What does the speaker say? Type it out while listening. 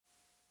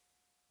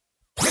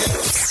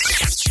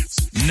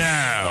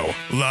Now,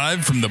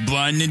 live from the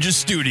Blind Ninja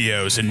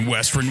Studios in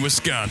Western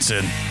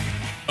Wisconsin,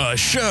 a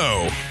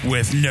show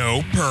with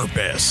no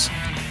purpose,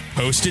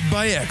 hosted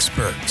by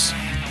experts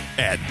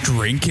at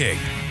drinking,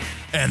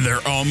 and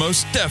they're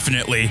almost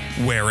definitely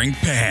wearing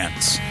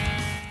pants.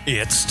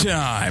 It's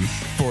time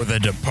for the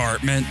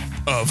Department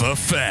of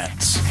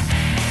Offense.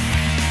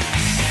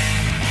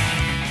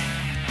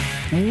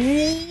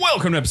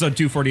 Welcome to episode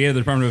 248 of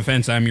the Department of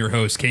Defense. I'm your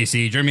host,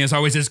 Casey. Joining me as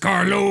always is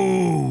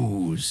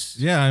Carlos.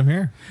 Yeah, I'm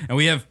here. And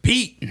we have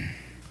Pete.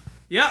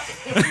 Yep.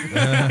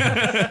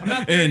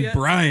 And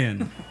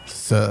Brian.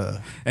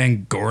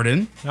 And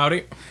Gordon.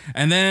 Howdy.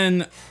 And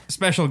then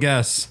special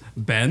guest,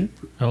 Ben.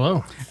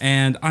 Hello.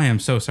 And I am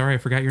so sorry I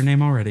forgot your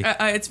name already.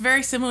 It's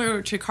very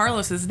similar to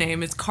Carlos's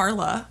name. It's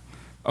Carla.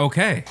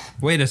 Okay.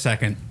 Wait a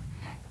second.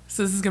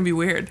 So this is going to be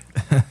weird.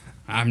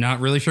 I'm not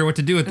really sure what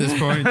to do at this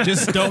point.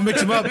 Just don't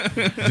mix them up.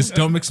 Just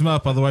don't mix them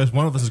up. Otherwise,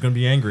 one of us is going to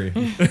be angry.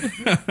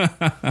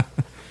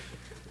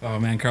 Oh,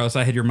 man, Carlos,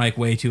 I had your mic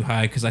way too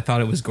high because I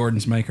thought it was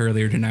Gordon's mic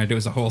earlier tonight. It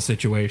was a whole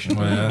situation.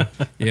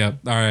 Yeah.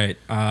 All right.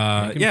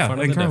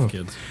 And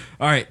Carlos.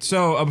 All right.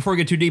 So before we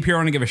get too deep here, I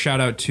want to give a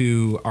shout out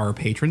to our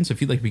patrons.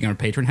 If you'd like to become a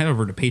patron, head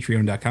over to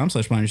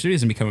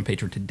patreon.com/blindnewstudios and become a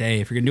patron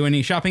today. If you're going to do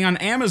any shopping on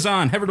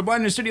Amazon, head over to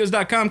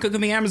blindnewstudios.com, click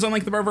on the Amazon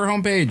link at the bottom of our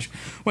homepage.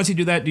 Once you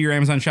do that, do your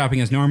Amazon shopping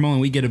as normal,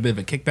 and we get a bit of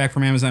a kickback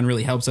from Amazon. It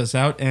really helps us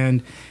out,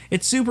 and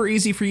it's super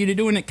easy for you to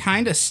do, and it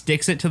kind of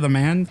sticks it to the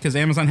man because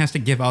Amazon has to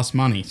give us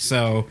money.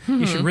 So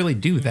you should really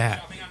do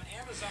that.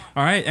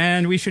 All right,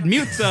 and we should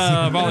mute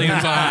the volumes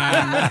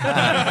on.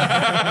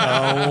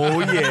 Oh,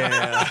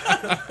 yeah.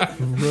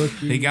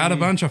 They got a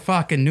bunch of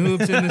fucking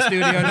noobs in the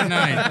studio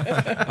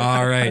tonight.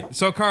 All right,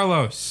 so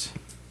Carlos,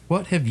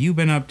 what have you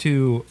been up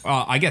to?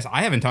 I guess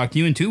I haven't talked to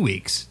you in 2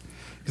 weeks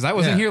because I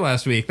wasn't here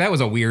last week. That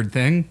was a weird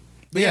thing.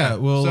 But Yeah,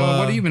 well, so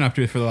what have you been up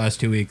to for the last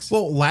 2 weeks?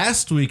 Well,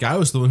 last week I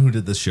was the one who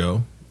did the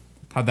show.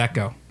 How'd that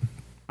go?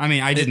 I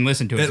mean, I didn't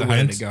listen to it, so how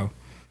did it go?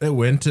 It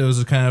went. It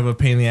was kind of a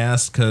pain in the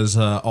ass because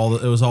it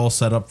was all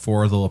set up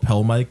for the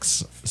lapel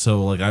mics.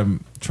 So like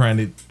I'm trying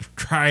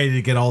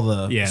to get all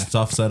the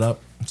stuff set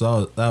up.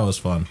 So that was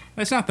fun.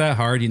 It's not that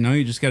hard,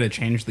 you just got to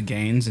change the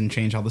gains and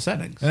change all the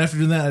settings. And after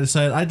doing that, I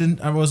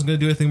decided I wasn't going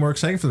to do anything more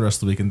exciting for the rest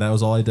of the week, and that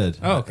was all I did.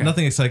 Oh, okay.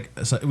 Nothing exciting.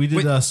 We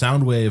did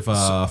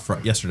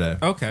Soundwave yesterday.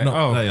 Okay.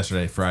 No, not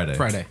yesterday.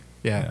 Friday.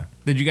 Yeah.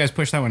 Did you guys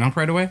push that one up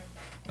right away?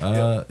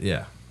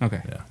 Yeah.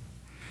 Okay. Yeah.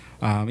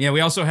 We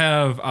also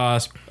have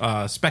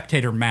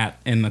Spectator Matt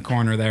in the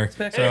corner there.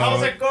 Hey,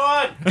 how's it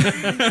going?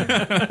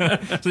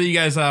 So you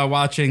guys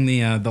watching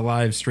the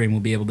live stream will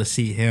be able to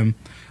see him,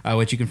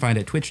 which you can find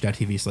at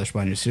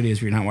twitch.tv/blindnewstudios.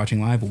 If you're not watching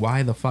live,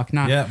 why the fuck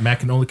not? Yeah, Matt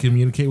can only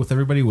communicate with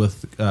everybody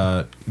with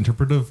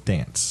interpretive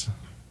dance.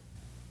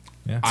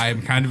 Yeah.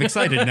 I'm kind of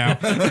excited now.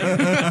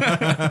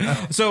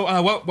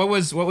 So what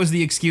was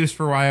the excuse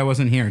for why I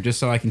wasn't here? Just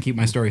so I can keep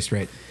my story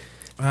straight.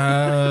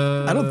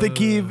 I don't think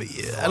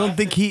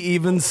he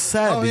even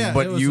said,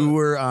 but you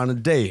were on a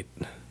date.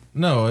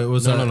 No, it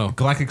was No.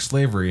 galactic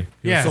slavery.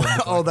 Yeah.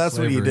 Oh, that's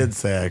what you did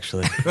say,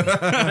 actually.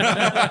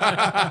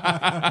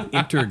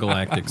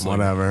 Intergalactic.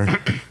 Whatever.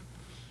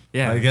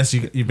 Yeah. I guess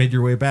you made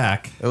your way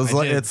back. It was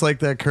it's like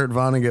that Kurt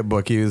Vonnegut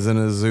book. He was in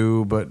a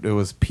zoo, but it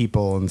was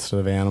people instead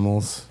of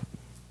animals.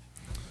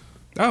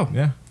 Oh.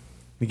 Yeah.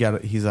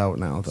 He's out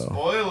now, though.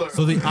 Spoiler.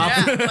 So the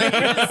opposite.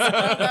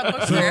 That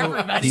book's for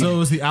everybody. So it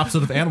was the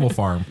opposite of Animal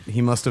Farm.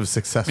 He must have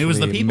successfully It was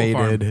the people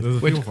farm.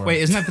 mated.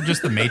 Wait, isn't that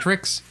just the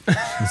Matrix?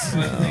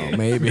 Oh,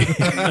 maybe. Were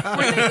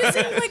they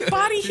using like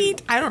body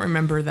heat? I don't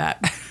remember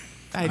that.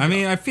 I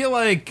mean, I feel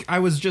like I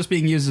was just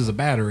being used as a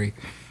battery,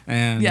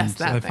 and Yes,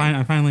 that I thing.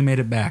 I finally made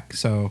it back.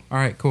 So, all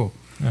right, cool.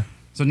 Yeah.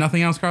 So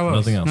nothing else, Carlos?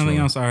 Nothing else, really.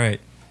 All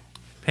right.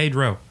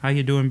 Pedro, how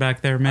you doing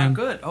back there, man?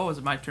 Good. Oh, is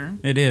it my turn?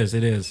 It is.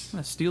 I'm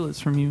gonna steal this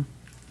from you.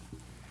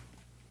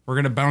 We're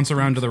gonna bounce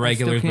around to the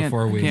regulars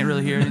before we. Can't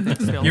really hear anything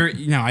still.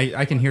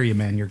 I can hear you,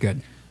 man. You're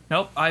good.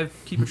 Nope. I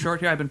keep it short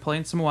here. I've been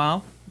playing some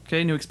WoW.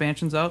 Okay, new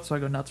expansion's out, so I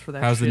go nuts for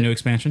that. How's shit. the new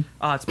expansion?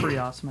 It's pretty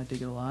awesome. I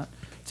dig it a lot.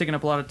 Taking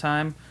up a lot of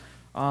time.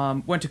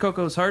 Went to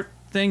Coco's Heart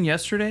thing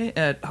yesterday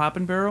at Hop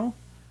and Barrel.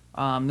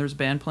 There's a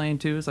band playing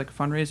too. It's like a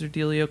fundraiser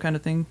dealio kind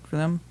of thing for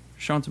them,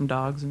 showing some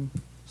dogs and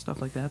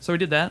stuff like that. So we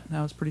did that.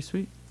 That was pretty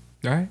sweet.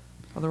 All right.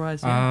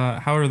 Otherwise, yeah.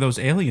 How are those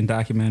alien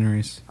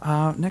documentaries?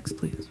 Next,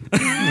 please.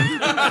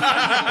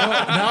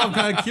 Now I'm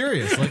kind of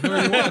curious. Like, where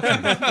are you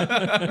watching?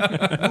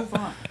 Move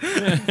on.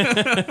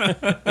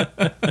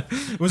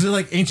 Was it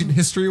like ancient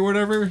history or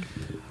whatever?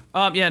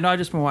 Yeah, no, I've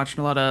just been watching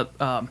a lot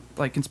of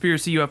like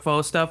conspiracy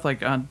UFO stuff,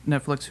 like on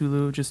Netflix,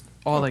 Hulu, just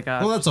all they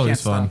got. Well, that's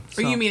always Can't fun.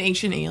 stop. Or you mean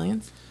ancient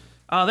aliens?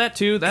 That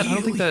too? I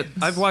don't think that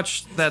I've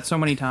watched that so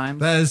many times.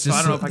 That is so just.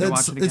 I don't know if I can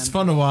watch it again. It's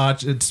fun to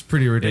watch. It's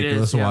pretty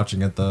ridiculous yeah.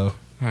 watching it though.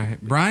 All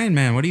right, Brian,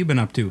 man, what have you been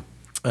up to?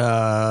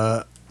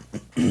 I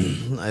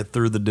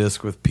threw the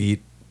disc with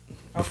Pete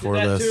before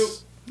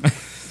this.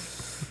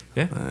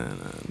 Yeah.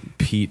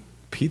 Pete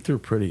threw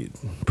pretty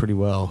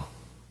well,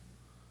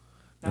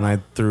 and I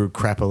threw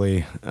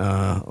crappily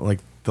like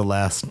the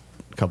last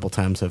couple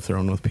times I've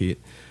thrown with Pete.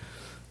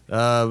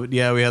 But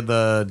yeah, we had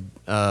the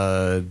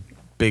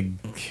big,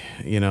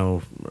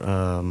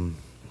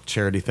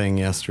 charity thing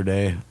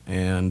yesterday,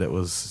 and it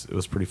was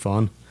pretty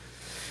fun.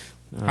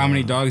 How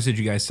many dogs did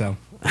you guys sell?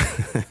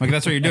 Like,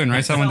 that's what you're doing,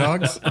 right? Selling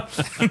dogs?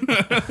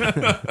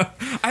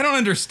 I don't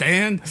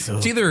understand. So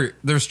it's either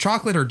there's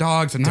chocolate or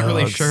dogs. I'm not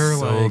really sure.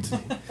 Like,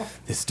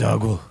 this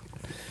dog will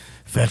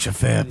fetch a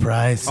fair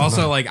price.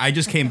 Also, like, I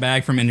just came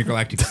back from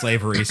intergalactic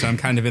slavery, so I'm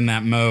kind of in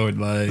that mode.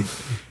 Like,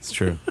 it's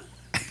true.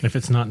 If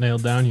it's not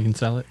nailed down, you can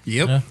sell it.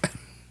 Yep. Yeah.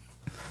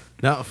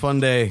 No, fun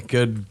day.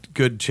 Good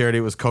charity.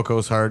 It was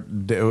Coco's Heart.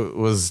 It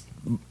was.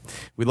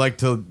 We like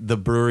to. The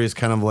brewery is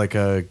kind of like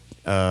a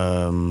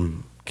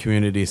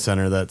community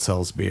center that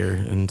sells beer,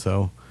 and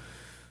so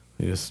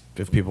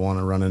if people want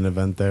to run an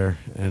event there,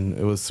 and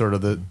it was sort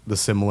of the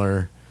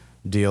similar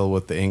deal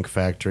with the Ink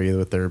Factory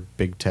with their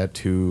big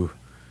tattoo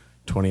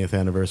 20th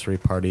anniversary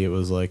party. It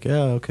was like,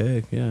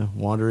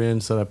 wander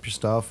in, set up your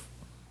stuff,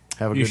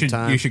 have a good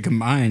time. You should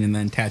combine and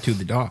then tattoo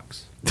the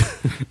dogs.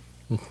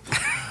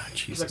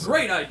 It's a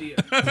great idea.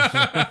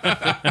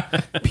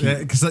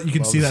 Because you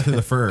can see that through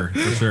the fur,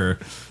 for sure.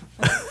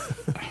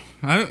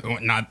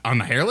 Not on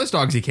the hairless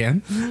dogs, you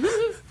can.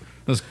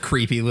 Those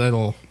creepy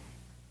little...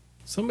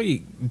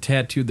 Somebody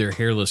tattooed their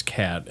hairless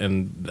cat,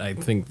 and I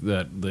think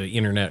that the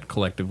internet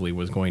collectively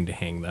was going to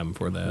hang them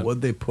for that.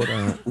 What'd they put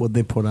on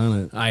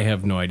it? I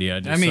have no idea.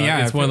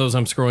 It's one of those.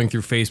 I'm scrolling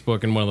through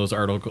Facebook, and one of those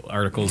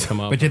articles come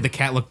up. But did the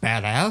cat look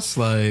badass?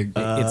 Like,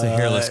 it's a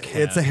hairless cat.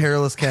 It's a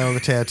hairless cat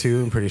with a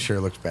tattoo. I'm pretty sure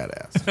it looked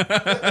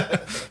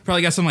badass.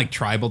 Probably got some like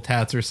tribal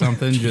tats or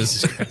something.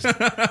 Just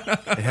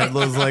it had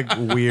those like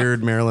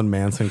weird Marilyn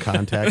Manson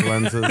contact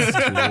lenses.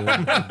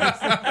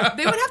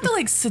 They would have to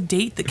like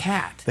sedate the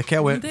cat. The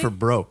cat went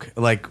for broke,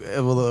 like,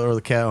 or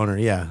the cat owner.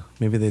 Yeah,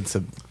 maybe they'd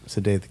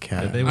sedate the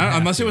cat.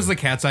 Unless it was the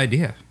cat's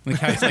idea. The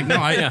cat's like, no,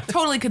 I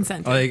totally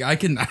consented. like I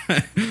can.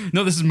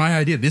 No, this is my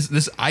idea.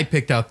 This I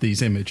picked out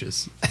these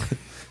images.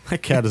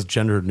 That cat is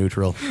gender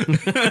neutral.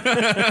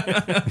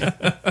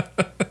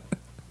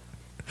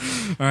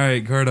 All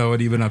right, Cardo, what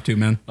have you been up to,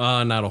 man?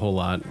 Not a whole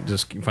lot.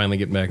 Just finally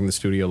getting back in the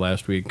studio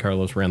last week.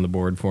 Carlos ran the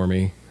board for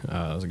me.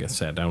 I guess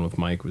sat down with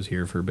Mike. Was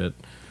here for a bit.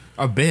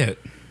 A bit.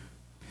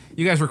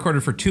 You guys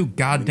recorded for 2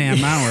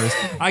 goddamn hours.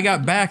 I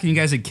got back and you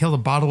guys had killed a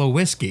bottle of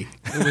whiskey.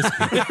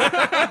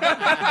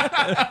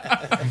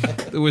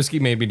 The whiskey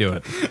made me do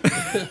it.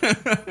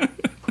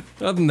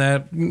 Other than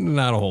that,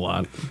 not a whole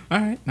lot. All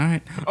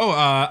right. Oh,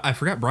 I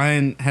forgot.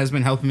 Brian has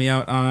been helping me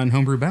out on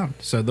Homebrew Bound.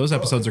 So those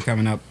episodes are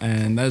coming up,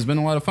 and that has been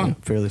a lot of fun.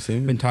 Fairly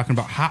soon. Been talking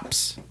about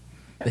hops.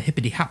 The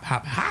hippity hop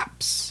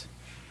hops.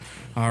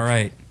 All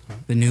right.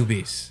 The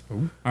newbies.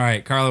 Ooh. All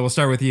right, Carla, we'll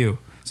start with you.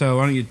 So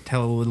why don't you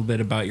tell a little bit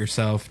about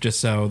yourself, just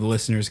so the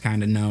listeners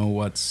kind of know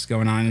what's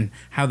going on, and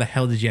how the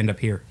hell did you end up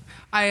here?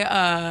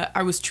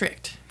 I was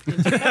tricked.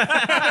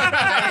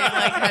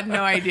 I had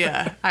no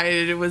idea.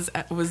 I was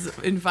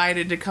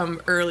invited to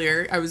come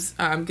earlier. I was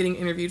getting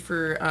interviewed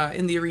for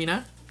In the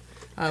Arena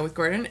with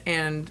Gordon,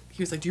 and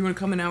he was like, "Do you want to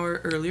come an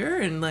hour earlier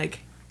and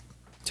like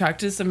talk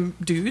to some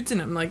dudes?"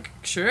 And I'm like,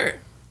 "Sure."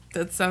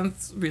 That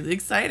sounds really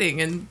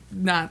exciting and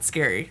not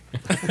scary.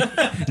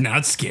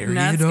 Not scary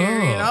at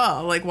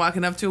all. Like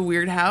walking up to a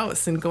weird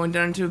house and going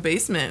down into a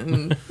basement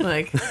and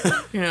like,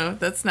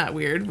 that's not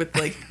weird with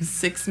like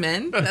 6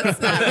 men. That's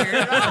not weird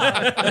at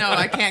all. No,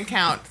 I can't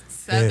count.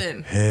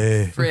 7.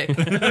 Hey. Frick.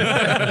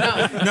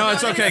 No,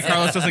 it's okay.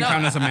 Carlos doesn't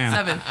count as a man.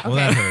 7. Okay. Well,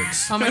 that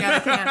hurts. Oh my God, I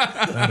can't.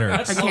 That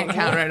hurts. I can't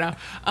count right now.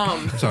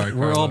 Sorry,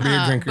 we're all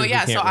beer drinkers. But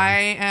yeah, so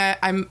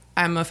I'm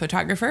a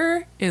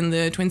photographer in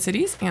the Twin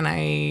Cities, and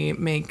I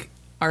make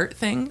art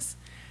things,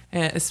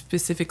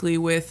 specifically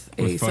with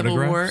a Civil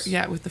War.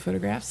 Yeah, with the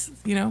photographs.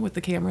 With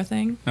the camera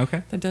thing.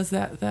 Okay. That does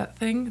that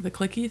thing, the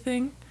clicky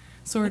thing,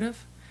 sort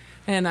of.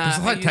 And there's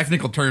a lot of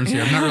technical terms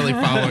here. I'm not really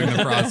following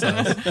the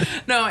process.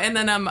 No, and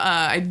then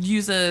I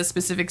use a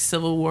specific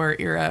Civil War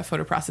era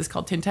photo process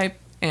called tintype,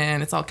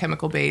 and it's all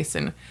chemical based,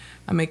 and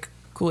I make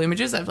cool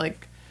images. I've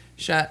like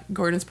shot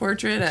Gordon's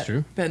portrait at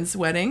Ben's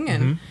wedding,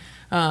 and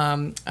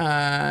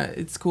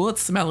it's cool.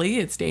 It's smelly.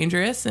 It's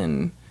dangerous,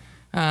 and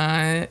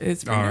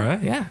it's all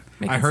right. Yeah,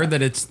 I heard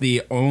that it's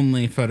the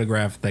only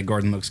photograph that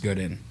Gordon looks good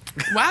in.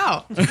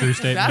 Wow, that's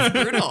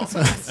brutal.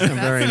 That's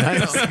very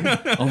nice.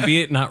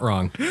 Albeit not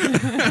wrong.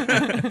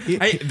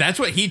 That's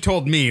what he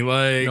told me.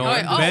 Like,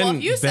 well,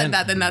 if you said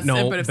that, then that's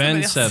it. But if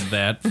Ben said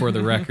that for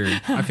the record.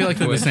 I feel like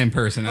they're the same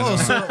person.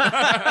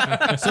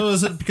 So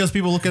is it because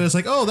people look at it as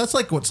like, oh, that's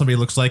like what somebody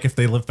looks like if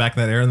they lived back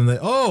in that era, and then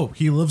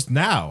he lives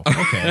now.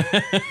 Okay.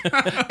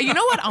 You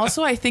know what?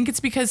 Also, I think it's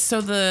because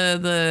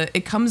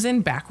it comes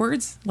in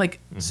backwards.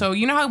 Like, so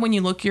you know how when you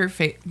look at your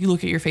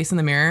face in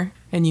the mirror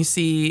and you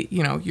see,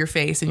 your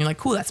face and you're like,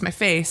 cool, that's my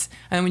face.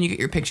 And then when you get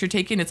your picture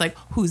taken, it's like,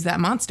 who's that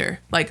monster?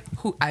 Like,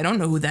 I don't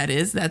know who that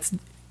is. That's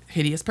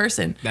hideous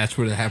person. That's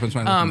what happens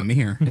when I look in the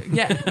mirror.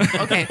 Yeah.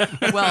 Okay.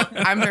 Well,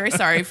 I'm very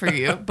sorry for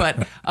you,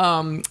 but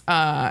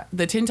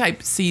the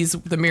tintype sees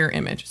the mirror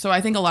image. So I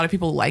think a lot of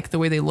people like the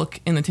way they look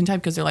in the tintype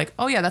because they're like,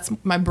 oh yeah, that's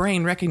my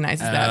brain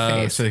recognizes that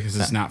face. So because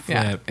it's not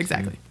flipped. Yeah,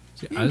 exactly.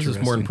 I was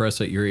just more impressed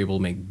that you're able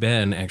to make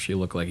Ben actually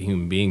look like a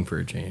human being for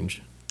a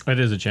change. It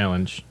is a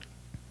challenge.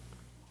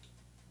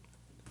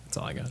 That's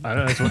all I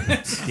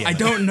got. I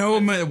don't know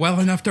him well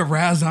enough to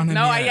razz on him.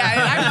 No, yet.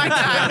 I'm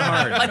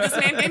not. Like, this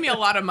man gave me a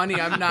lot of money.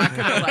 I'm not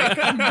gonna like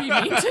be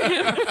mean to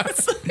him.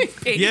 It's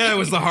like, Yeah, it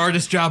was the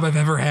hardest job I've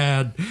ever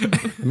had.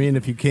 I mean,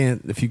 if you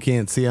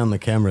can't see on the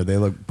camera, they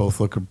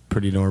both look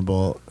pretty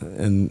normal,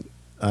 and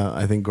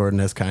I think Gordon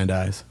has kind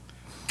eyes.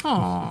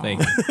 Aw.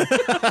 Thank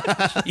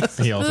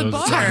you. He also The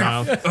has a smart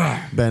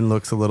mouth. Ben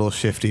looks a little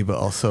shifty, but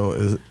also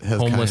has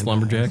Homeless kind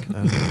lumberjack.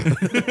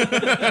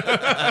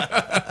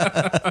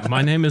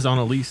 My name is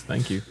Annalise.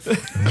 Thank you. You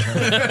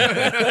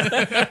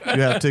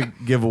have to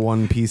give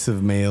one piece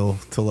of mail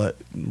to let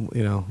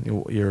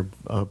your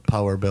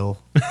power bill.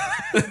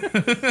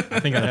 I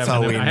think I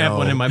how we have know.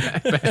 one in my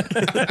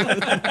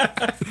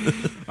backpack.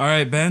 All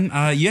right, Ben.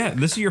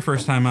 This is your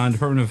first time on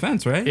Department of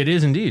Defense, right? It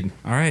is indeed.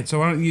 All right, so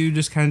why don't you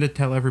just kind of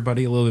tell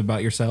everybody a little bit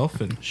about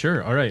yourself? And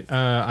Sure. All right.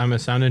 I'm a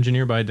sound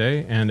engineer by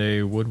day and a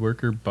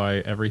woodworker by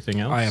everything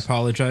else. I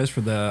apologize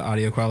for the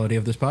audio quality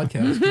of this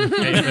podcast.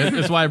 Hey,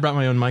 that's why I brought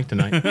my own mic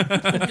tonight.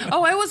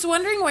 Oh, I was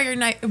wondering why your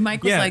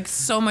mic was Yeah. like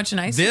so much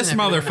nicer. This than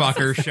everyone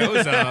motherfucker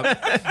shows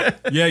up.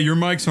 Yeah, your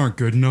mics aren't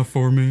good enough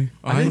for me.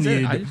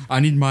 I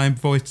need my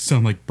voice to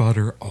sound like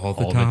butter all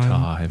the All time. the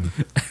time.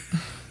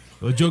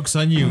 The joke's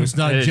on you. It's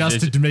not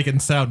adjusted to make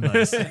it sound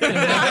nice.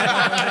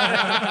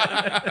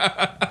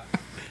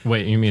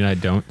 Wait, you mean I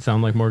don't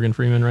sound like Morgan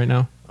Freeman right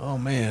now? Oh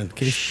man,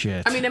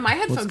 Shit. I mean, in my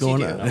what's headphones, you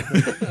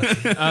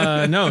going do.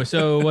 on? No.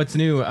 So what's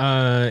new?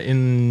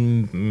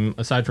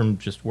 Aside from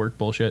just work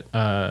bullshit,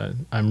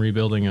 I'm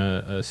rebuilding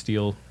a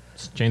steel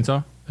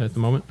chainsaw at the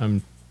moment.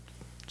 I'm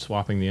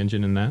swapping the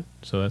engine in that,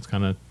 so that's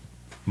kind of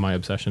my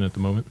obsession at the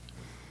moment.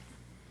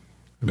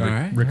 All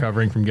right.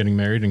 Recovering from getting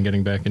married and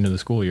getting back into the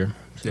school year.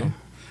 So. Yeah.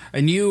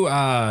 And you,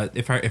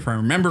 if I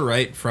remember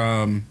right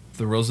from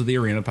the Rules of the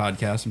Arena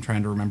podcast, I'm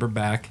trying to remember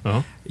back.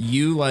 Uh-huh.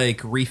 You like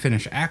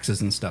refinish axes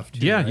and stuff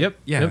too. Yeah, right?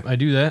 yep. I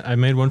do that. I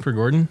made one for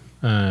Gordon.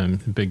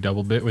 Big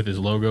double bit with his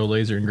logo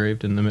laser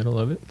engraved in the middle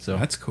of it. So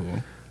That's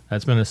cool.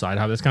 that's been a side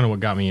hobby. That's kind of what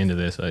got me into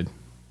this. I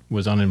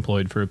was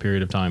unemployed for a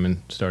period of time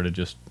and started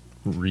just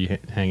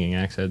hanging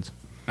axe heads.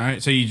 All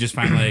right, so you just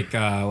find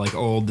like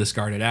old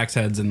discarded axe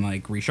heads and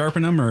like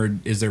resharpen them, or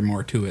is there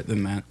more to it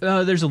than that?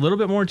 There's a little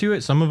bit more to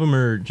it. Some of them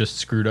are just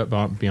screwed up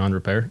beyond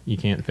repair. You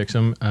can't fix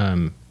them.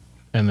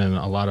 And then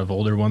a lot of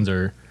older ones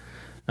are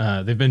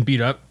they've been beat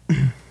up.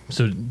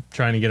 So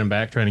trying to get them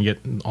back, trying to get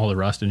all the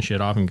rust and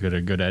shit off and get a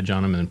good edge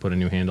on them, and then put a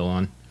new handle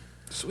on.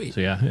 Sweet.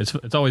 So yeah,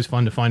 it's always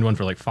fun to find one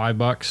for like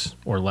 $5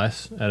 or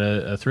less at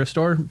a thrift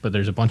store. But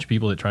there's a bunch of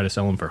people that try to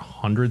sell them for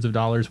hundreds of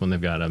dollars when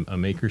they've got a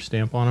maker's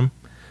stamp on them,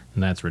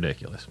 and that's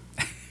ridiculous.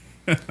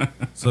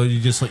 So you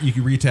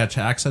can reattach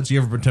axe heads. You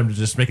ever been tempted to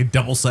just make a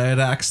double-sided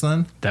axe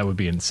then? That would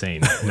be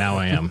insane. Now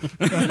I am.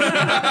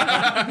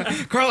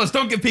 Carlos,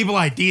 don't give people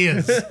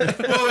ideas.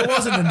 Well, it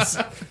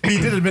wasn't. He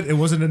did admit it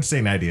was an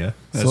insane idea.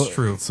 That's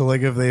true. So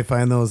like if they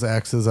find those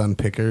axes on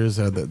pickers,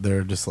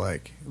 they're just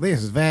like,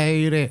 this is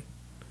valued at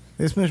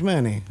this much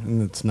money,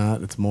 and it's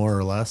not. It's more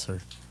or less,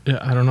 or Yeah,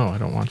 I don't know. I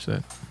don't watch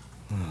that.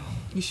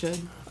 You should.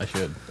 I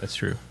should. That's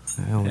true.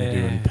 I only do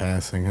in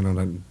passing. I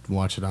don't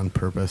watch it on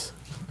purpose.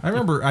 I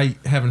remember I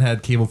haven't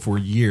had cable for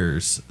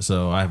years,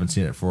 so I haven't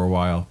seen it for a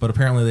while. But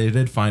apparently they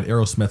did find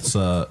Aerosmith's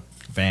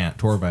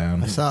tour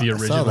van. I saw The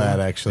that original?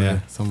 actually Yeah.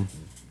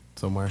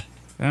 somewhere.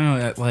 I don't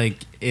know. Like,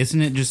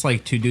 isn't it just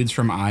like two dudes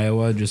from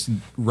Iowa just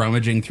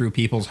rummaging through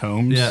people's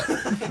homes? Yeah.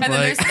 And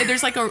then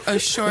there's like a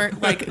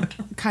short,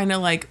 like kind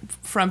of like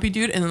frumpy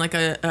dude, and then like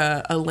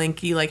a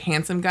lanky, like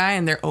handsome guy,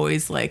 and they're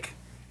always like,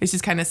 it's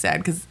just kind of sad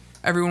because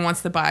everyone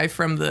wants to buy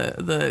from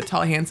the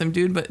tall, handsome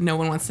dude, but no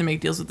one wants to make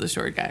deals with the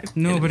short guy.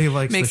 Nobody It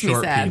likes the makes me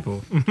short sad.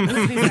 people.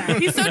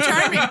 He's so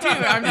charming too.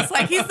 I'm just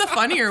like, he's the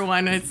funnier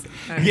one. It's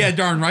Yeah,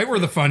 darn right, we're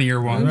the funnier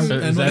ones. So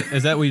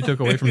is that what you took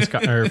away from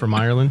from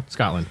Ireland?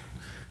 Scotland.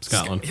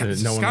 Scotland. Yeah,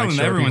 No one likes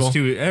Scotland. short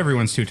people?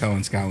 Everyone's too tall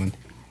in Scotland.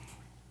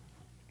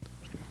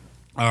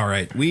 All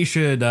right, we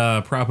should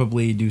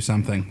probably do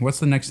something. What's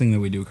the next thing that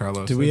we do,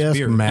 Carlos? Did we It's ask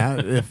beer.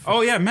 Matt if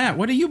Oh yeah, Matt.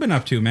 What have you been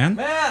up to, man?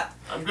 Matt,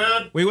 I'm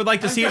good. We would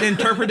like to see an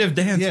interpretive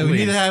dance. Yeah, we please.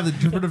 need to have the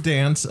interpretive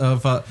dance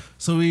of.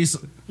 So he's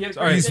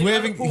right. he's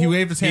waving. He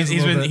waved his hands.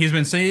 He's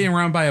been sitting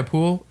around by a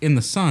pool in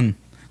the sun,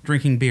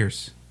 drinking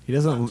beers. he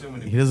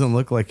doesn't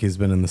look like he's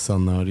been in the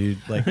sun though. Do you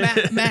like?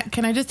 Matt,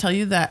 can I just tell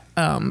you that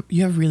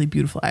you have really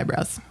beautiful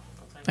eyebrows?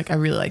 Like, I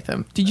really like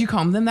them. Did you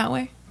comb them that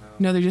way?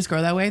 No, they just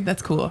grow that way?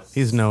 That's cool.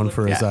 He's known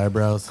for his Yeah.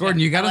 eyebrows. Gordon,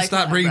 you got to I like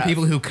stop the bringing eyebrows.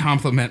 people who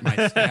compliment my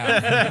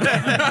staff.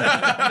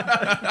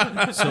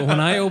 So when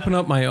I open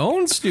up my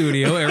own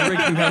studio, everybody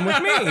can come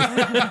with me.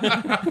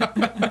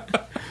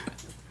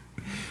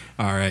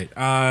 All right.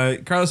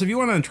 Carlos, if you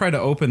want to try to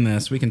open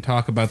this, we can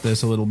talk about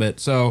this a little bit.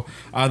 So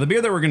the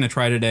beer that we're going to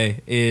try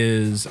today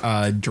is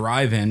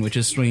Drive-In, which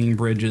is Swinging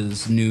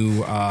Bridge's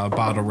new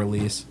bottle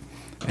release.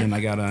 And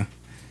I got to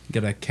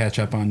catch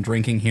up on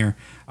drinking here.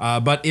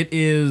 But it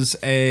is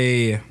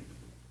it's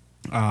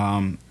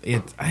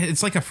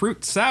like a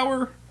fruit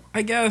sour,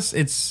 I guess.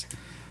 It's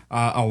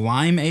a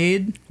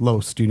limeade.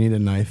 Los, do you need a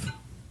knife?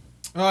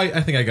 Oh,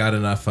 I think I got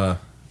enough.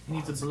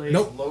 Needs a blade.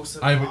 Nope.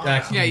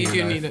 Yeah, you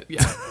do need it.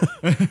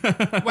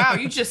 Yeah. Wow,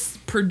 you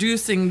just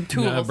producing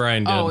tools. No,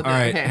 Brian did. Oh, All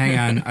right, okay.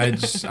 hang on.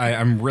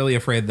 I'm really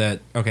afraid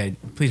that. Okay,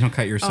 please don't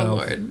cut Oh yourself.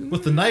 Lord.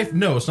 With the knife?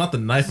 No, it's not the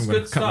knife I'm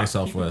going to cut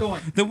myself with.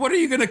 Then what are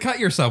you going to cut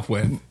yourself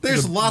with?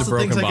 There's lots the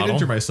of things I broken can bottle?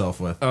 injure myself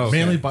with. Oh, okay.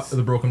 Mainly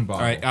the broken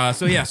bottle. All right.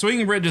 So yeah,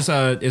 Swinging Bridge is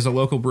a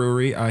local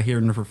brewery here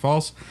in River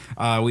Falls.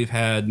 We've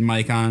had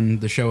Mike on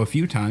the show a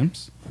few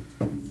times,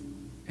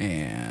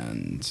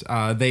 and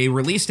they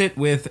released it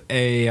with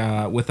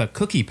a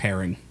cookie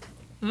pairing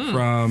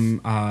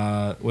from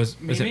was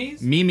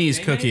it Mimi's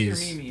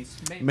Cookies?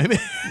 Maybe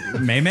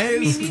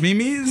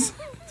Mimi's.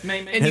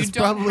 And it's you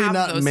don't probably have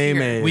not those here.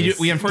 Mayme's.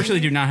 We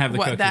unfortunately do not have the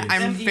What? cookies. That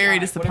I'm very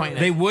disappointed.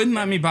 They wouldn't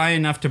let me buy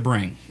enough to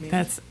bring.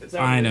 That's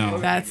I know.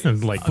 that's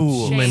Like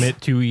shame.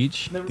 limit 2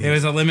 each. It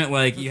was a limit,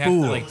 like you have to,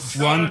 like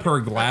one per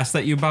glass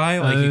that you buy.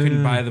 Like you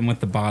couldn't buy them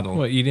with the bottle.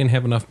 What, you didn't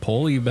have enough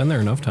pull? You've been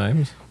there enough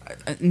times.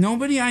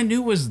 Nobody I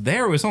knew was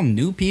there. It was all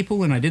new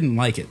people, and I didn't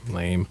like it.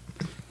 Lame.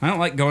 I don't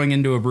like going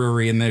into a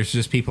brewery and there's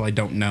just people I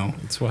don't know.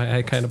 That's why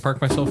I kind of park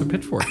myself at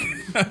Pitchfork.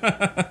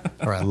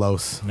 All right,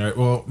 Los. All right,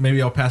 well,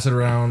 maybe I'll pass it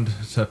around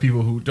to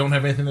people who don't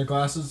have anything in their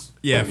glasses.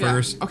 Yeah, Yeah.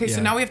 first. Okay, so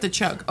yeah. now we have to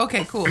chug.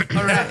 Okay, cool.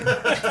 All right.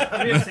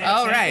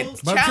 All right.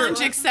 But I'm Challenge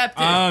sure-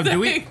 accepted. Do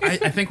we?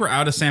 I think we're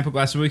out of sample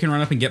glasses. We can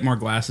run up and get more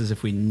glasses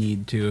if we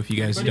need to. If you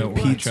guys don't want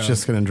to Pete's chug.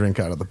 just gonna drink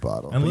out of the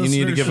bottle. And But you need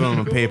to listeners- give him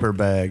a paper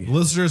bag.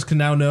 Listeners can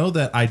now know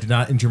that I did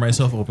not injure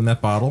myself opening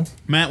that bottle.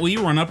 Matt, will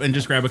you run up and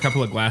just grab a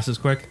couple of glasses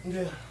quick?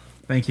 Yeah.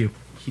 Thank you.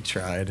 He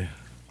tried.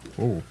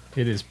 Oh,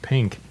 it is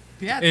pink.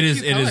 Yeah, it's It a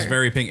is. cute It is color.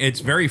 very pink. It's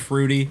very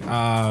fruity.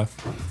 I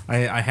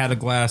had a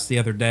glass the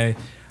other day.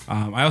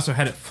 I also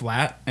had it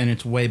flat, and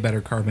it's way better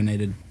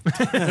carbonated.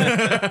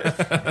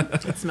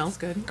 It smells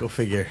good. Go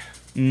figure.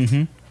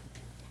 Yep.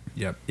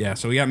 Yeah.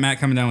 So we got Matt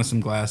coming down with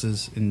some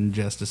glasses in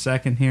just a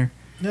second here.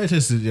 Yeah, I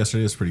tasted it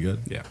yesterday. It's pretty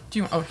good. Yeah. Do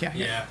you? Oh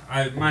yeah.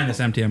 Mine is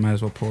empty. I might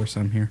as well pour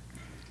some here.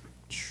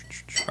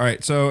 All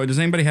right. So does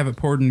anybody have it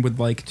poured and would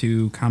like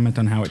to comment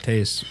on how it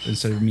tastes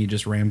instead of me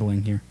just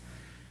rambling here?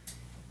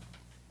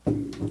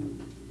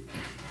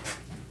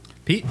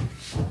 Pete,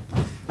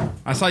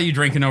 I saw you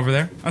drinking over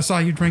there. I saw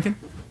you drinking.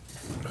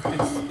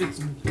 It's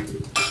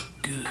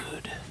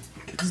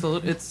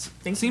good.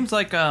 It seems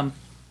like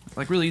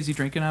really easy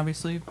drinking.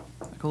 Obviously,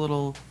 like a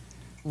little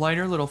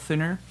lighter, a little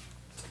thinner.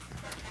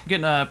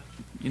 Getting a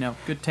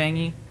good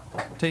tangy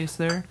taste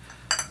there.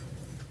 I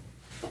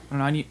don't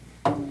know. I need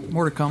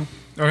more to come.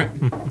 All right,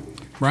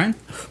 Brian.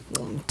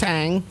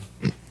 Tang.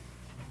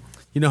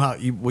 You know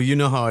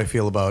how I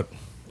feel about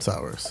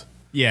sours.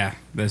 Yeah,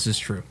 this is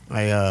true.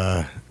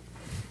 I'd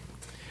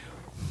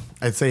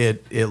say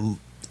it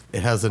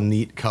has a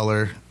neat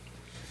color.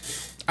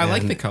 I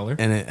like the color.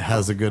 and it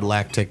has a good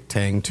lactic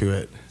tang to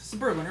it. This is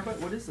Berliner, but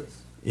what is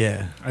this?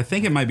 Yeah, I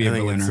think it might be a I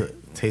think Berliner.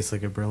 it tastes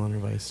like a Berliner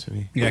Weiss to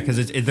me. Yeah,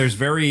 because there's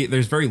very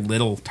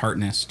little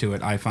tartness to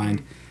it. I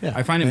find. Yeah.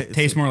 I find it It's-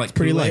 tastes more like it's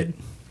pretty Kool-Aid.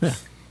 light.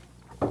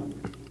 Yeah,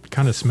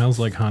 Kind of smells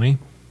like honey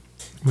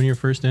when you're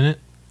first in it,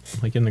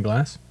 like in the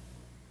glass.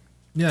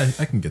 Yeah,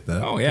 I can get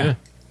that. Oh yeah.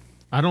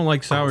 I don't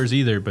like sours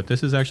either, but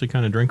this is actually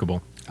kind of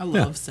drinkable. I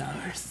love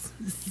sours.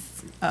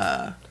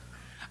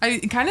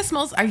 It kind of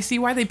smells. I see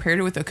why they paired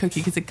it with a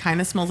cookie because it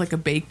kind of smells like a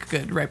baked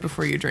good right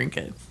before you drink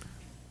it.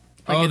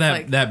 Like Oh, it's that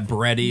like- that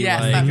bready,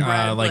 Yes, like that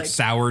bread, like like-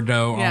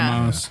 sourdough Yeah.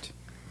 almost.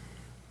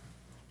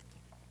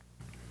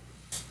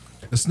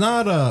 It's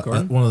not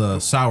one of the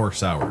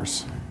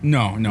sours.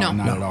 No, No.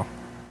 not at all.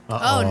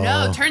 Oh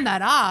no! Turn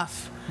that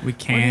off. We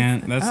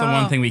can't. That's the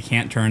one Oh. thing we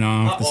can't turn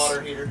off.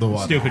 The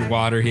water. Stupid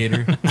water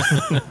heater.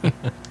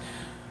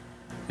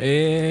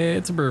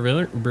 It's a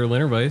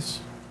Berliner Weiss.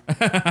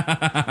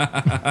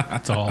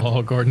 That's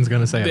all Gordon's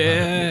gonna say about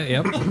it.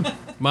 Yep.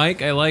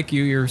 Mike, I like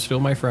you. You're still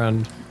my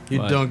friend. you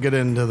but don't get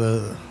into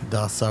the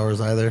DOS sours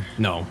either.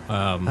 No.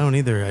 I don't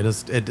either. I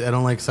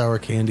don't like sour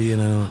candy,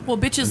 and I don't. Well,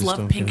 bitches just love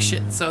don't pink get shit,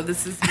 into so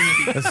this is gonna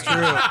be. That's true.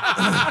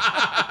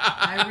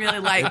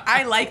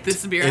 I like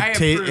this beer. I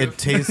approve. It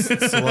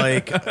tastes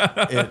like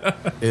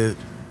it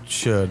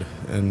should,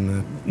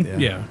 and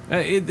Yeah.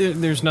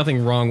 There's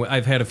nothing wrong with.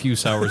 I've had a few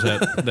sours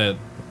that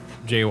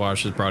Jay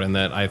Wash has brought in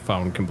that I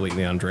found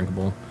completely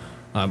undrinkable.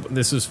 But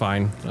this is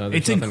fine. There's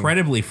It's nothing-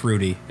 incredibly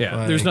fruity. Yeah.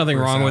 like, There's nothing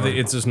for wrong with sour. it.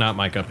 It's just not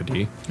my cup of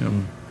tea.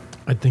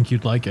 I think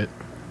you'd like it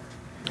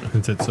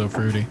since it's so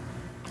fruity.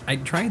 I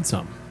tried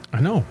some. I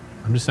know.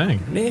 I'm just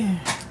saying. All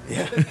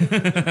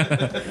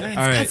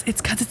right.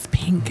 It's because it's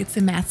pink. It's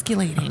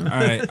emasculating. All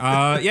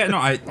right. Yeah. No.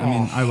 I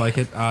mean, I like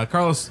it.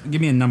 Carlos, give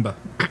me a number.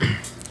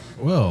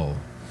 Well,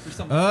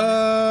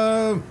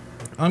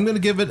 I'm gonna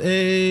give it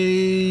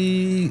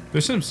a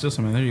There's still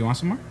some in there. You want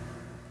some more?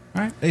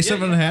 All right.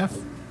 7.5.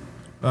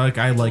 Like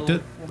I liked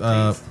it.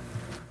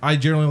 I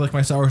generally like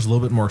my sours a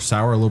little bit more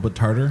sour, a little bit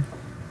tartar.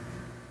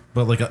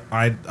 But like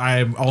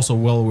I'm also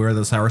well aware that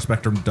the sour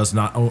spectrum does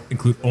not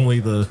include only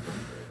the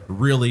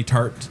really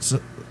tart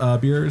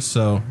beers.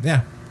 So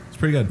yeah, it's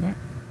pretty good.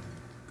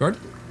 Gordon?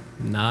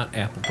 Not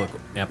applicable.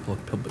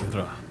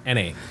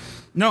 NA.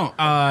 No.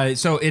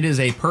 So it is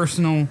a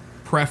personal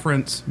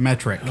preference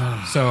metric.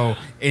 So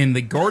in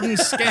the Gordon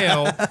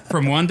scale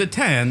from 1 to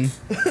 10,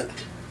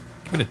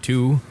 Give it a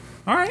 2.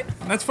 all right,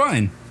 that's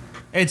fine.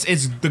 It's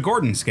the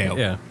Gordon scale.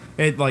 Yeah.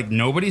 It like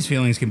nobody's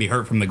feelings can be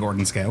hurt from the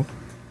Gordon scale.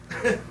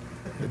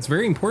 It's a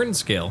very important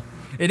scale.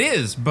 It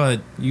is,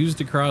 but Used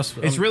across.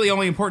 it's really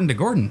only important to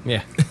Gordon.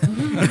 Yeah.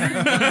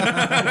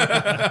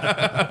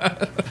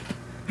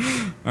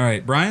 All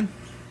right, Brian.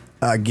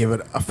 I give it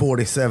a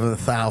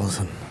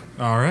 47,000.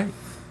 All right.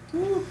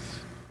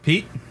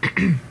 Pete.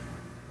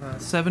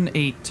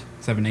 7-8.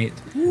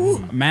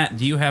 7-8. Matt,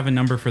 do you have a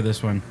number for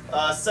this one?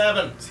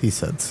 7. He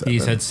said 7. He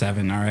said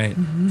 7. All right.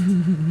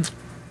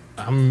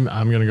 I'm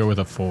gonna go with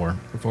a 4.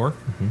 4. All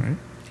right.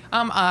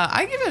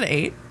 I give it an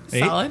 8. 8?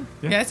 Solid.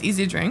 Yeah. Yeah, it's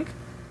easy to drink.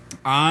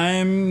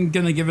 I'm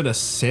gonna give it a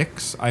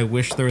 6. I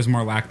wish there was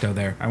more lacto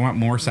there. I want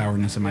more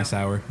sourness in my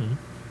sour.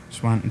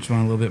 Just want a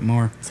little bit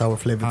more. Sour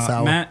flavored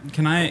sour. Matt,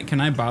 can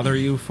I bother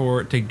you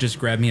to just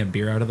grab me a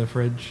beer out of the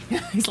fridge?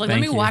 He's like, Thank let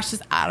me you. wash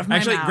this out of my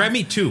Actually, mouth. grab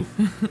me 2.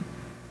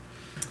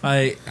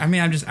 I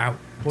mean, I'm just out.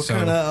 What so.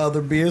 kind of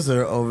other beers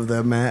are over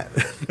there, Matt?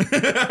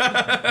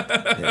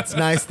 It's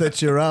nice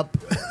that you're up.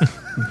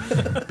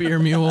 Beer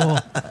mule.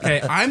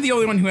 Okay, I'm the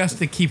only one who has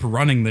to keep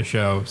running the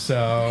show,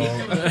 so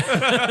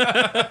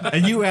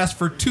And you asked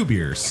for 2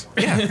 beers.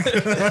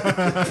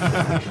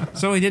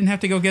 so he didn't have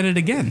to go get it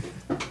again.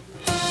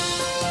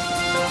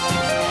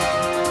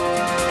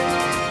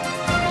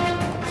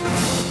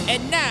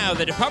 And now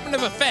the Department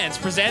of Defense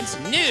presents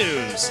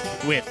News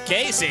with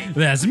Casey.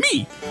 That's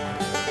me.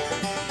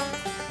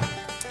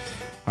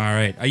 All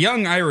right. A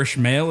young Irish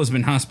male has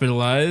been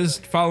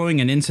hospitalized following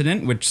an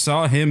incident which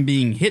saw him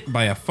being hit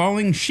by a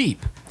falling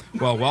sheep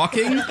while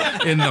walking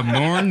in the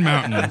Mourne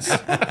Mountains.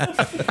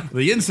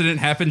 The incident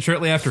happened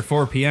shortly after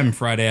 4 p.m.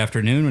 Friday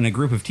afternoon when a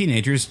group of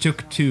teenagers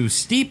took to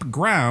steep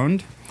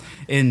ground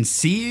in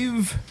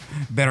Siev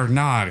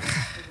Bernard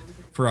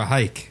for a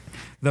hike.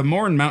 The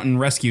Mourne Mountain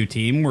Rescue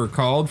Team were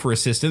called for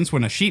assistance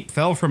when a sheep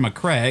fell from a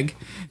crag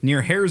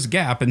near Hare's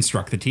Gap and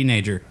struck the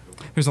teenager.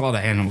 There's a lot of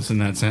animals in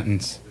that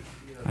sentence.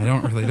 I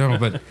don't really know,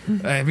 but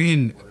I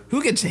mean,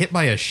 who gets hit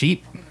by a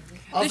sheep?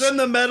 I was in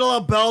the middle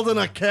of building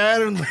a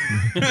car and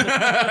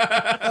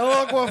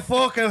look what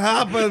fucking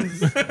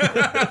happens.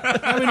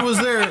 I mean,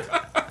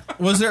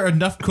 was there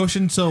enough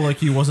cushion so like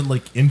he wasn't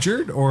like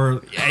injured,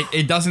 or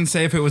It doesn't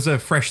say if it was a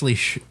freshly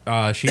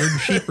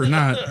sheared sheep or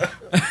not.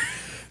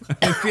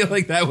 I feel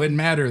like that would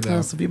matter, though.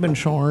 Have you been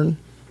shorn?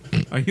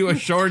 Are you a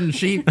shorn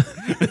sheep?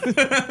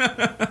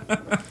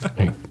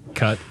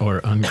 Cut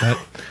or uncut.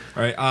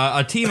 All right.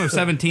 A team of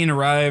 17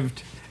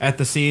 arrived at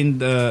the scene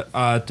to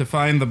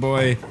find the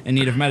boy in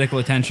need of medical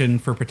attention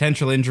for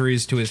potential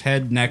injuries to his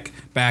head, neck,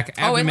 back,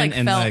 Oh, it abdomen, like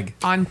and fell leg.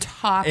 on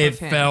top It of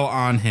him. fell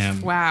on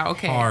him. Wow,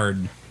 okay.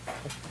 Hard.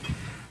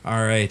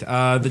 All right.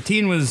 The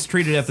teen was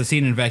treated at the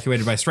scene and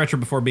evacuated by stretcher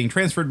before being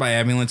transferred by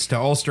ambulance to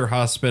Ulster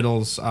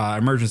Hospital's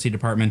emergency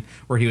department,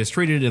 where he was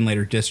treated and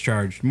later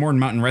discharged. Mourne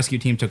Mountain Rescue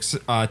Team took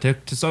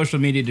to social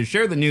media to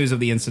share the news of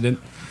the incident,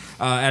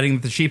 adding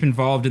that the sheep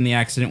involved in the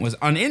accident was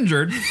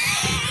uninjured.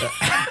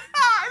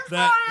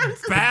 That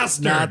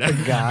bastard. Not the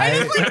guy.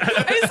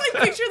 I just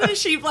like picture the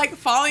sheep like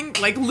falling,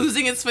 like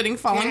losing its footing,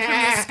 falling from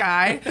the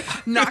sky,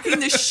 knocking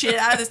the shit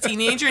out of this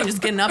teenager, and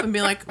just getting up and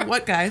being like,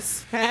 "What,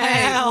 guys?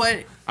 Hey,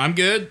 what? I'm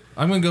good.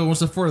 I'm gonna go one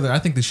step further. I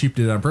think the sheep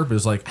did it on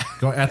purpose, like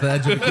go at the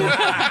edge of the kid.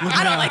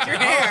 I don't like your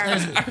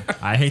hair."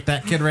 I hate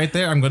that kid right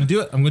there. I'm gonna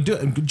do it. I'm gonna do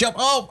it. I'm gonna jump.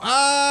 Oh,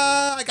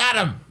 I got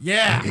him.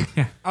 Yeah.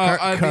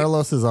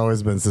 Carlos has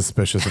always been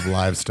suspicious of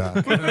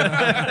livestock.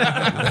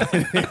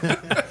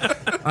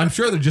 I'm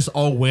sure they're just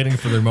all waiting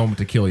for their moment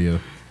to kill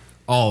you.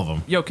 All of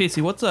them. Yo,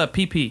 Casey, what's a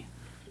PP?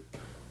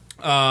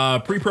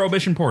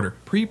 Pre-prohibition porter.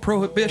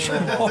 Pre-prohibition.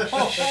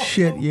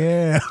 Shit,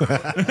 yeah.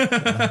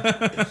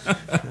 I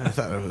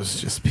thought it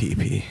was just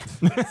pee-pee.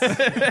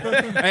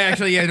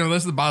 Actually, yeah, no,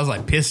 this is the bottles I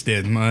pissed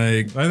in.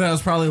 Like, I thought that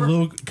was probably a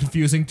little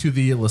confusing to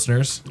the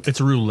listeners.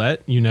 It's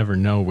roulette. You never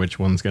know which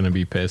one's gonna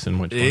be piss and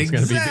which one's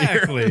gonna be beer.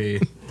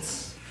 exactly.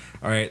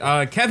 All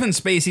right. Kevin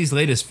Spacey's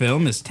latest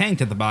film is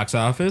tanked at the box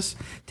office,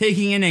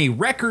 taking in a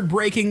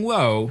record-breaking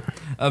low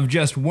of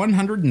just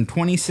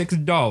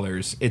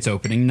 $126 its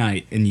opening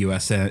night in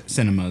U.S.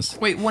 cinemas.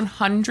 Wait,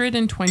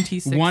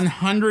 126.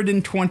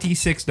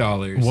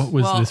 $126. What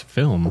was Well- this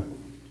film?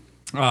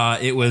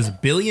 It was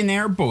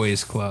Billionaire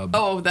Boys Club.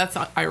 Oh, that's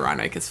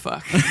ironic as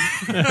fuck.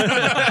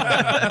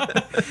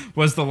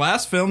 Was the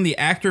last film the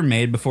actor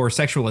made before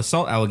sexual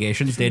assault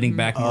allegations dating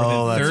back more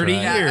Oh, than that's 30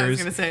 right. Yeah, I was years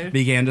gonna say.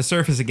 began to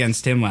surface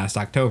against him last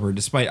October,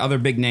 despite other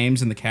big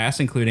names in the cast,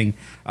 including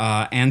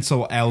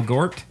Ansel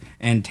Elgort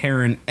and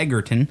Taron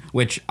Egerton,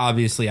 which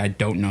obviously I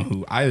don't know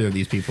who either of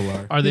these people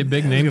are. Are they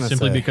big names gonna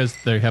simply say. because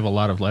they have a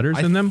lot of letters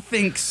I in them?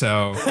 think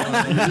so.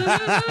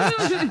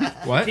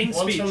 What?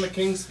 One's from the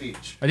King's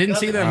Speech. I didn't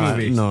see that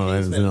movie. No,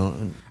 I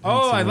don't.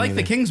 Oh, I like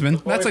The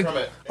Kingsman. That's From a.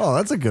 it. Oh,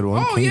 that's a good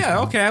one. Oh yeah,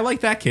 Kingsman. okay, I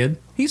like that kid.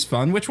 He's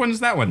fun. Which one is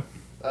that one?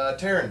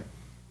 Taryn.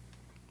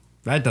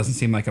 That doesn't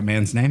seem like a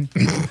man's name.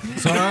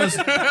 So I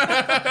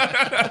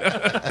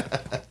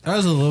I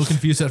was a little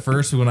confused at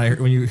first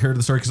when you heard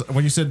the story, because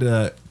when you said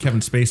Kevin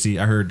Spacey,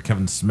 I heard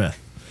Kevin Smith.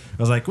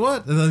 I was like,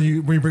 what? And then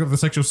when you bring up the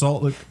sexual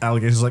assault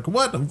allegations, like,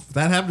 what?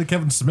 That happened to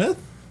Kevin Smith?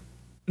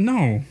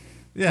 No.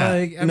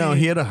 Yeah. No,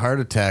 he had a heart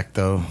attack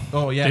though.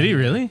 Oh yeah. Did he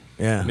really?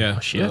 Yeah. Yeah.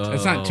 Shit.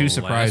 It's not too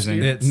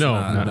surprising. It's No,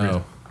 not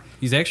really.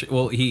 He's actually,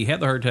 well, he had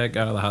the heart attack,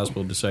 got out of the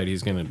hospital, decided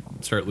he's going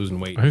to start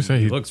losing weight. I say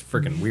he he- looks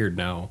freaking weird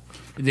now.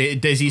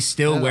 Is he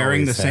still That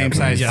wearing the always same happens.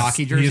 size Yes,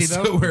 hockey jersey, he's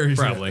though? still wearing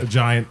Probably. a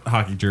giant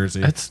hockey jersey.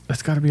 That's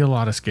got to be a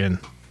lot of skin.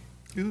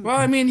 Well,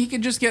 I mean, he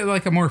could just get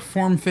like a more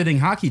form-fitting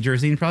hockey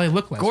jersey and probably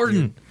look less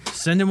Gordon,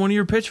 send him one of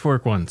your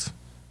pitchford ones.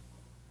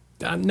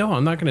 No,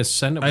 I'm not going to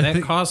send him. I That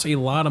think- costs a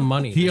lot of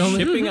money. He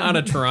only- Shipping out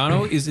of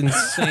Toronto is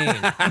insane.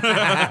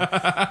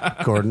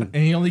 Gordon. and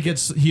he only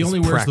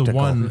wears the practical.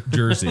 one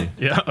jersey.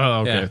 Yeah. Oh,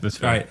 okay. Yeah.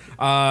 That's All fine.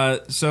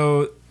 right.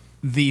 So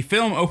the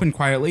film opened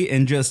quietly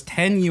in just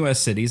 10 U.S.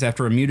 cities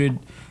after a muted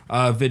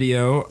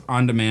video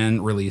on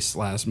demand release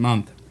last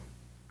month.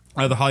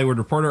 The Hollywood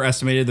Reporter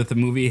estimated that the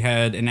movie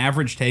had an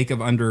average take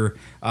of under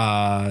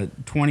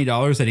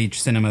 $20 at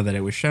each cinema that it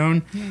was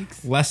shown,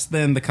 less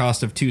than the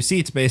cost of 2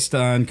 seats based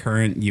on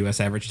current U.S.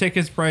 average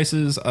tickets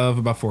prices of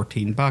about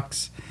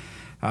 $14.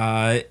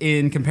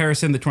 In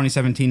comparison, the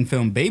 2017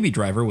 film Baby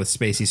Driver, with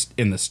Spacey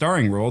in the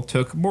starring role,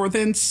 took more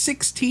than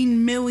 £16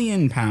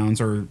 million,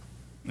 or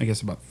I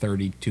guess about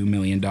 $32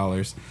 million,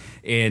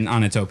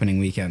 on its opening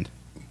weekend.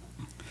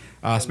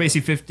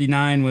 Spacey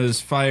 59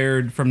 was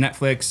fired from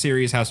Netflix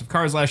series House of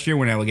Cards last year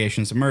when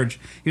allegations emerged.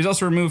 He was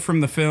also removed from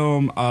the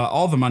film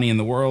All the Money in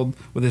the World,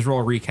 with his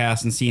role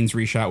recast and scenes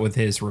reshot with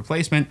his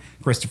replacement,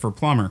 Christopher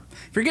Plummer.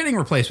 If you're getting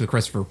replaced with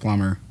Christopher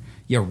Plummer,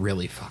 you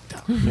really fucked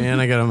up.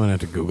 Man, I'm gonna have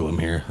to Google him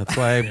here. That's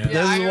why. This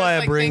is why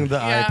I bring the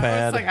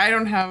iPad. It's like I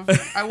don't have.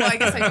 Well, I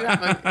guess I do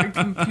have a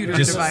computer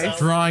Just device.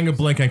 drawing a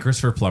blank on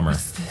Christopher Plummer.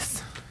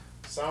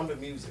 Sound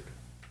of Music.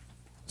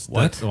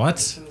 What? What?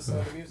 Listen to Sound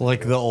of Music.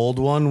 Like the old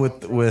one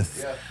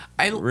with.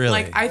 I Really?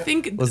 like. I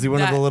think Was he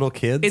one of that the little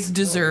kids? It's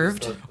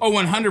deserved. Oh,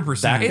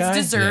 100%. That It's guy?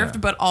 deserved,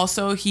 Yeah. but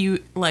also he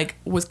like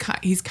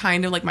he's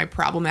kind of like my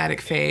problematic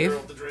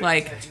fave.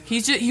 Like he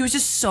was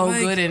just so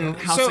good in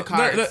House of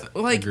Cards.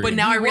 But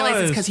now I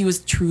realize it's because he was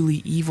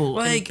truly evil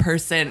in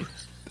person.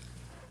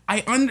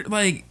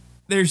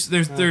 There's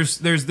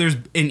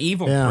an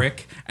evil Yeah.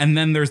 prick, and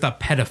then there's the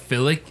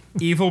pedophilic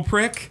evil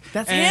prick.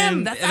 That's and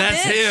him. That's that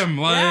bitch. him.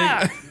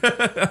 Like,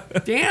 Yeah.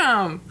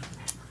 Damn.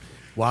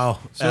 Wow.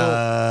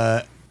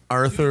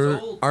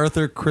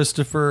 Arthur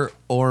Christopher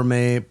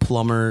Orme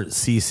Plummer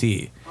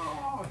CC,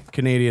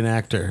 Canadian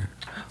actor.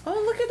 Oh,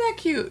 look at that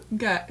cute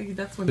guy.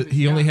 That's one.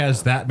 He only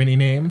has that many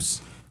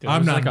names.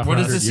 I'm was not. like what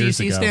does 100 the years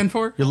CC ago. stand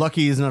for? You're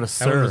lucky he's not a That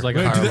sir. was like a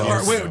Wait,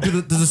 Carlos.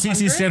 does the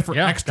CC stand for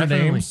Yeah, extra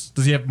definitely. names?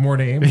 Does he have more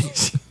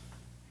names?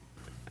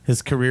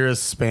 His career has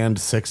spanned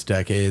 6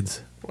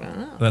 decades.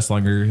 Wow. That's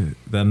longer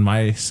than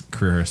my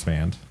career has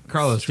spanned.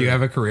 Carlos, do you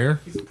have a career?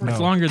 It's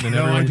longer than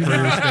everyone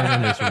career span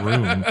in this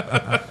room.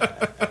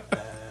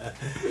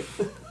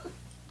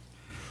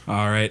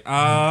 All right.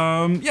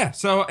 Yeah.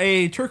 So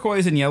a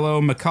turquoise and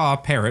yellow macaw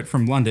parrot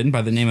from London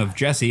by the name of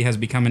Jessie has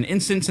become an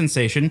instant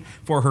sensation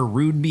for her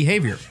rude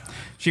behavior.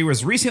 She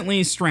was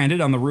recently stranded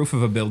on the roof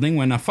of a building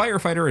when a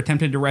firefighter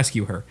attempted to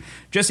rescue her.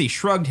 Jessie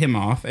shrugged him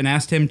off and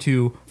asked him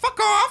to fuck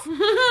off.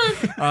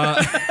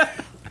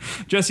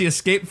 Jessie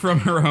escaped from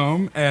her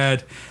home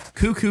at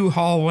Cuckoo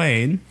Hall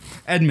Lane,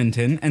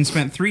 Edmonton, and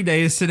spent 3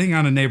 days sitting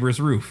on a neighbor's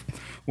roof.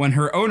 When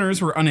her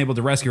owners were unable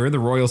to rescue her, the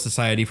Royal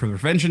Society for the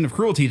Prevention of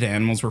Cruelty to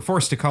Animals were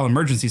forced to call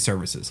emergency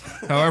services.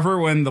 However,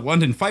 when the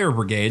London Fire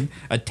Brigade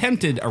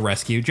attempted a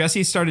rescue,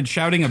 Jessie started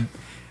shouting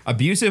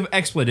abusive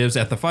expletives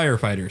at the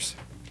firefighters.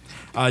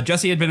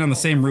 Jessie had been on the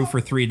same roof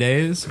for 3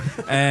 days,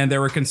 and there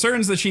were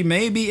concerns that she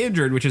may be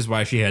injured, which is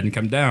why she hadn't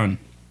come down.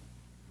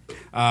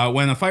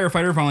 When a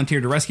firefighter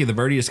volunteered to rescue the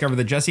bird, he discovered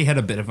that Jessie had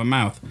a bit of a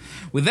mouth.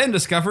 We then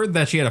discovered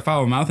that she had a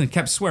foul mouth and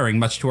kept swearing,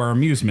 much to our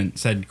amusement,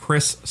 said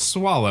Chris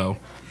Swallow.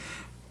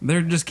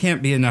 There just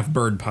can't be enough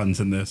bird puns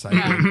in this, I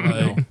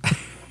think.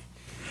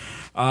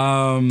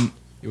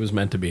 It was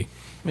meant to be.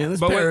 Man,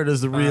 this But parrot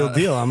is the real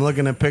deal. I'm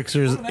looking at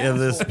pictures of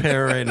this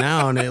parrot right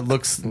now, and it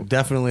looks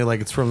definitely like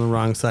it's from the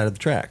wrong side of the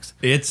tracks.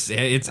 It's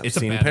a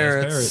Seen badass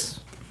parrots.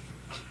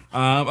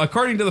 parrot.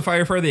 According to the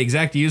firefighter, the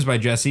exact used by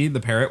Jessie,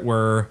 the parrot,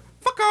 were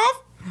 "fuck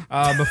off"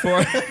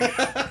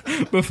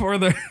 before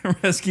the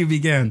rescue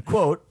began.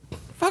 Quote.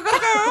 Fuck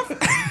off.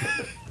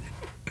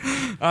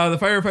 The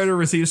firefighter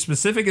received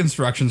specific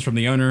instructions from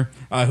the owner,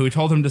 who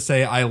told him to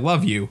say "I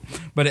love you,"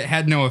 but it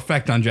had no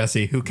effect on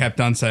Jessie, who kept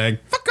on saying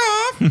 "fuck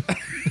off."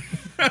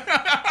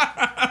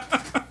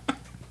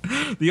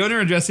 The owner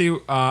and Jessie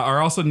are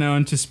also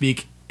known to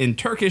speak in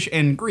Turkish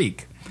and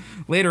Greek.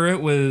 Later,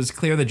 it was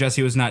clear that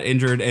Jessie was not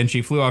injured, and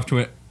she flew off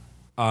to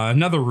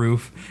another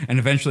roof and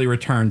eventually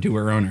returned to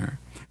her owner.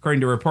 According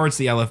to reports,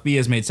 the LFB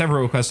has made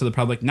several requests to the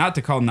public not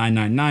to call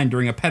 999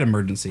 during a pet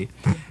emergency.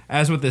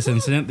 As with this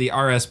incident, the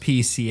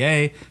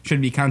RSPCA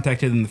should be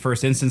contacted in the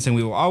first instance, and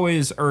we will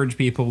always urge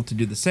people to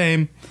do the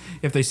same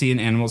if they see an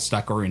animal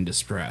stuck or in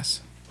distress.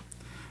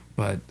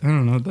 But I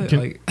don't know.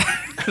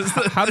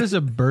 How does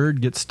a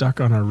bird get stuck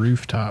on a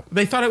rooftop?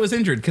 They thought it was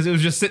injured because it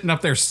was just sitting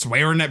up there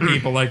swearing at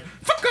people like,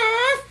 fuck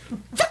off!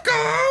 Fuck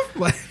off!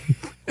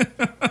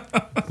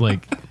 Like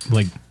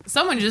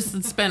Someone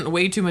just spent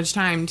way too much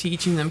time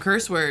teaching them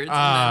curse words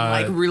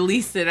and then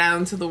released it out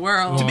into the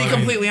world. To be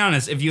completely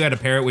honest, if you had a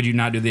parrot, would you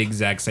not do the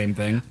exact same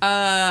thing?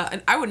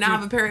 I would not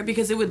have a parrot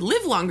because it would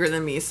live longer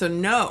than me, so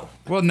no.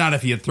 Well, not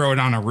if you throw it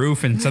on a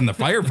roof and send the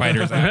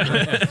firefighters after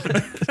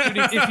it.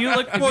 Dude, if you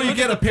look, You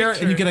get a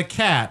parrot and you get a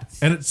cat,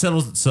 and it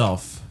settles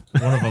itself.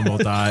 One of them will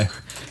die.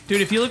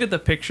 Dude, if you look at the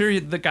picture,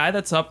 the guy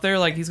that's up there,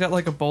 like he's got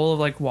like a bowl of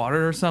like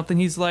water or something.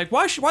 He's like,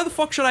 why the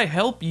fuck should I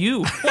help you?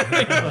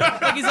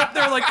 like he's up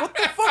there like, what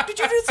the fuck did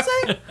you just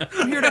say?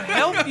 I'm here to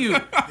help you.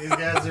 These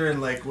guys are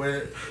in like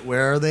where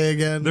are they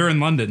again? They're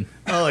in London.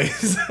 Oh,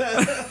 he's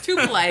Too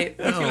polite.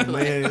 Too polite.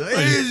 man. He's like,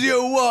 here's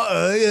your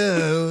water. Yeah,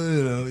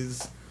 you know,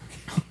 he's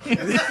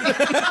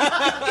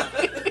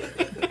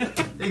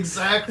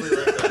exactly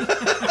like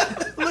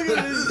that. Look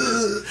at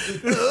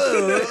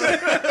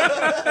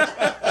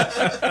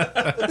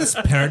This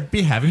parrot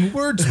be having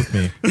words with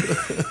me.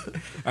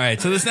 All right,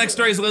 so this next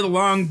story is a little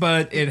long,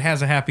 but it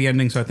has a happy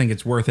ending, so I think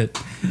it's worth it.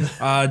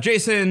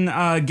 Jason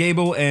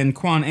Gable and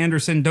Quan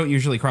Anderson don't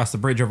usually cross the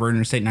bridge over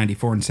Interstate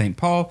 94 in St.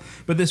 Paul,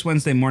 but this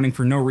Wednesday morning,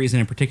 for no reason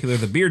in particular,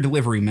 the beer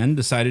delivery men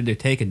decided to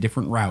take a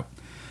different route.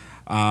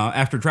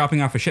 After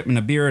dropping off a shipment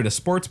of beer at a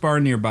sports bar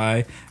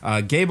nearby,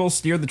 Gable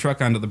steered the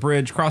truck onto the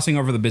bridge, crossing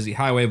over the busy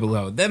highway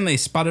below. Then they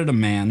spotted a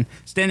man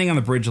standing on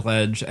the bridge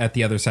ledge at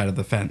the other side of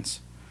the fence.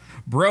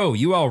 "Bro,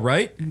 you all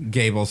right?"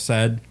 Gable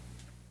said.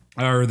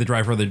 Or the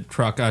driver of the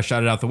truck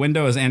shouted out the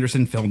window as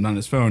Anderson filmed on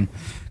his phone.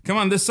 "Come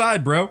on this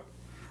side, bro."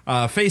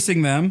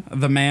 Facing them,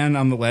 the man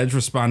on the ledge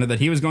responded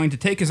that he was going to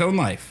take his own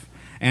life.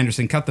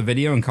 Anderson cut the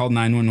video and called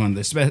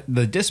 911.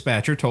 The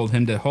dispatcher told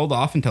him to hold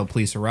off until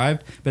police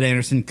arrived, but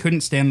Anderson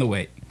couldn't stand the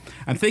wait.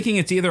 "I'm thinking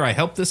it's either I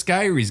help this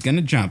guy or he's going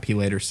to jump," he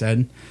later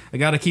said. "I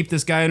got to keep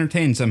this guy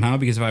entertained somehow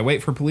because if I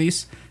wait for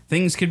police,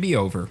 things could be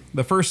over."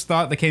 The first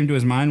thought that came to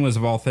his mind was,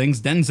 of all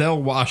things,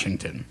 Denzel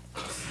Washington.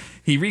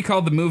 He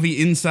recalled the movie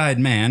Inside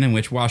Man, in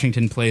which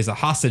Washington plays a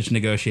hostage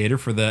negotiator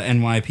for the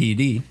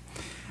NYPD.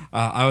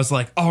 "I was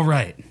like, all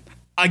right,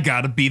 I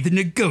gotta be the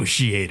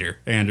negotiator,"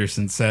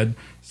 Anderson said.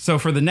 So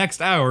for the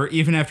next hour,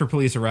 even after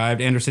police arrived,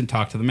 Anderson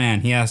talked to the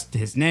man. He asked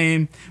his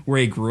name,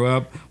 where he grew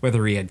up,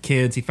 whether he had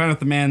kids. He found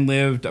out the man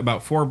lived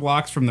about 4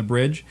 blocks from the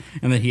bridge,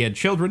 and that he had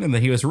children, and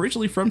that he was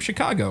originally from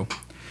Chicago.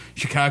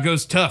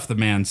 "Chicago's tough," the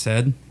man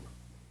said.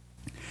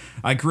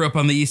 "I grew up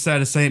on the east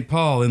side of St.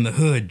 Paul, in the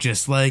hood,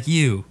 just like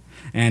you,"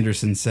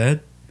 Anderson said.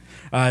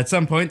 At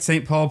some point,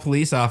 St. Paul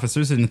police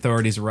officers and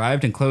authorities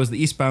arrived and closed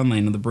the eastbound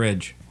lane of the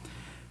bridge.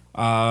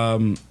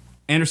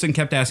 Anderson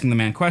kept asking the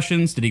man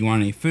questions. Did he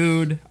want any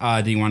food?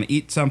 Did he want to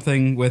eat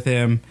something with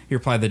him? He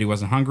replied that he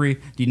wasn't hungry.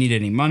 "Do you need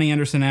any money?"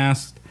 Anderson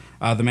asked.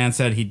 The man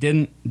said he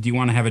didn't. "Do you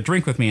want to have a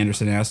drink with me?"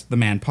 Anderson asked. The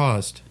man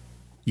paused.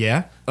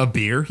 "Yeah? A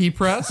beer?" he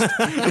pressed.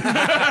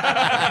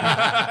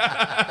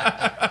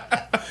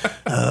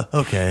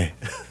 okay.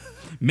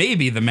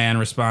 "Maybe," the man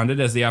responded.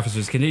 As the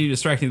officers continued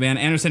distracting the man,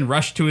 Anderson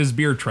rushed to his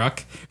beer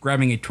truck,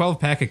 grabbing a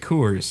 12-pack of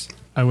Coors.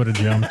 I would have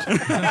jumped.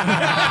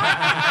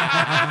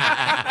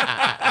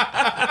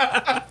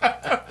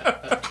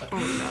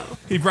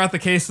 He brought the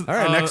case. All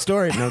right, next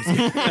story. No,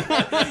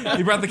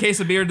 He brought the case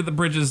of beer to the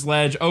bridge's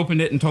ledge, opened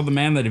it, and told the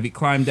man that if he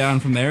climbed down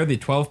from there, the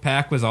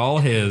 12-pack was all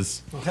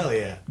his. hell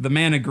yeah. The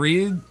man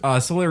agreed,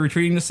 slowly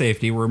retreating to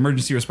safety, where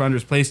emergency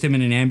responders placed him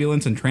in an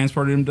ambulance and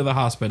transported him to the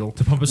hospital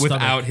pump his without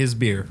stomach. his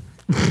beer.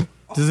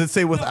 Does it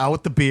say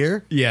without the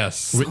beer?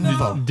 Yes.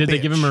 Did they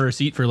give him a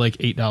receipt for like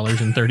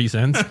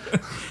 $8.30?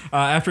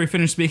 After he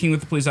finished speaking with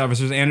the police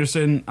officers,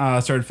 Anderson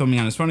started filming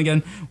on his phone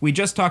again. "We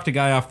just talked a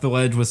guy off the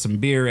ledge with some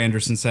beer,"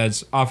 Anderson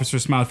says. Officer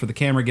smiled for the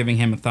camera, giving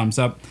him a thumbs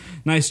up.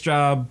 "Nice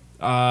job,"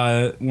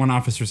 one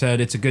officer said.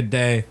 "It's a good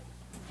day."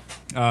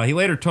 He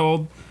later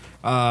told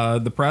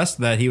the press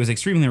that he was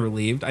extremely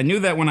relieved. "I knew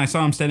that when I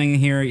saw him standing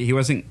here,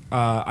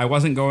 I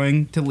wasn't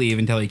going to leave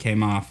until he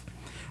came off."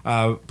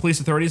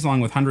 Police authorities,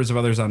 along with hundreds of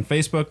others on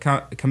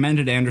Facebook,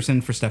 commended Anderson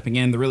for stepping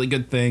in. The really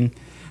good thing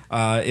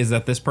is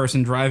that this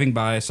person driving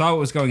by saw what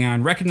was going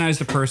on,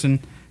 recognized the person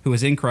who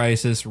was in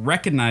crisis,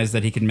 recognized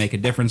that he could make a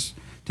difference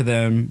to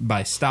them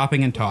by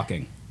stopping and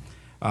talking,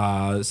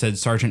 said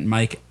Sergeant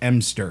Mike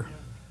Emster.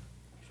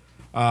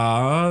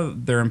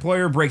 Their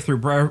employer,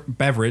 Breakthrough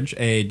Beverage,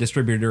 a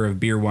distributor of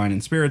beer, wine,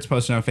 and spirits,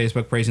 posted on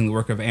Facebook praising the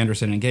work of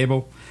Anderson and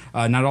Gable.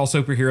 "Not all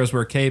superheroes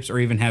wear capes or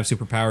even have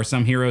superpowers.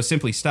 Some heroes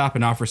simply stop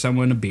and offer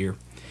someone a beer.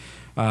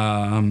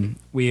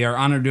 We are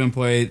honored to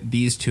employ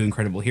these two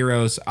incredible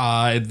heroes."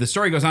 The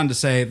story goes on to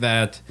say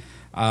that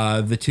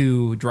the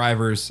two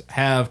drivers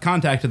have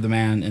contacted the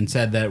man and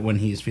said that when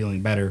he's feeling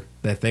better,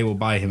 that they will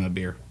buy him a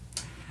beer.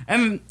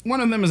 And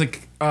one of them is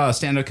a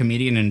stand-up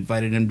comedian and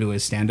invited him to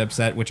his stand-up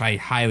set, which I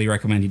highly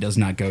recommend he does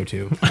not go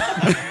to.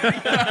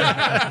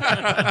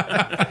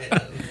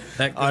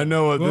 I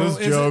know what this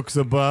joke's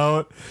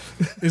about.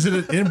 Is it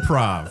an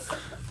improv?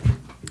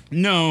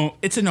 No,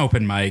 it's an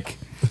open mic.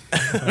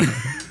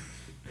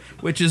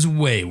 Which is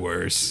way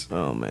worse.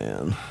 Oh,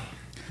 man.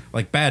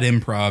 Like bad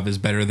improv is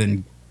better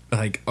than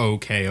like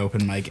okay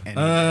open mic.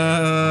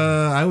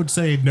 I would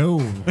say no.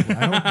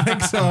 I don't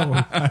think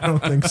so. I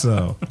don't think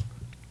so.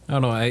 I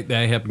don't know. I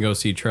happened to go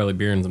see Charlie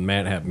Beerens, and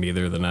Matt happened to be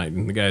there the night,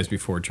 and the guys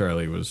before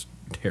Charlie was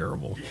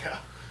terrible. Yeah.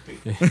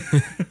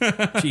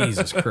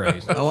 Jesus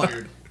Christ. I want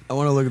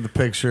to look at the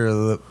picture of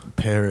the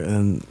parrot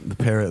and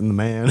the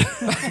man.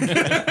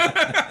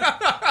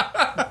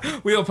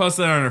 We'll post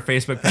that on our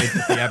Facebook page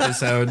with the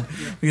episode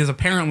because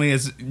apparently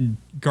it's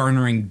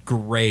garnering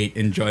great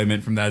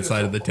enjoyment from that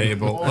side of the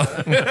table.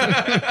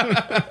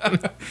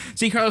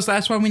 See, Carlos,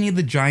 that's why we need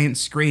the giant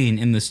screen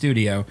in the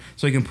studio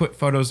so we can put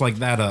photos like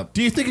that up.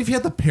 Do you think if you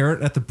had the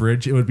parrot at the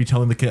bridge, it would be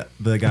telling the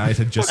guy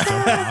to just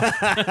jump off?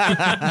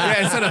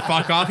 Yeah, instead of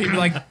fuck off, he'd be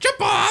like, jump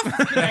off!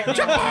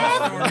 Jump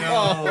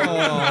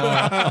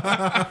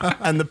off!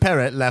 And the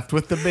parrot left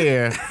with the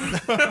beer.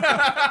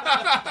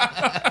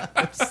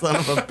 Son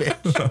of a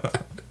bitch.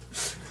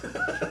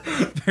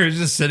 They're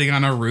just sitting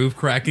on a roof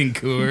cracking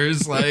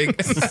Coors. Like,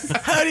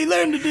 How'd he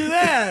learn to do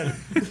that?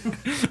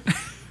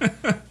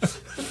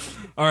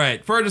 all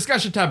right, for our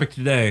discussion topic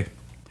today,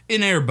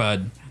 in Air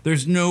Bud,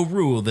 there's no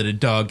rule that a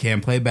dog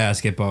can't play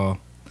basketball.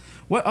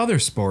 What other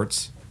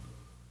sports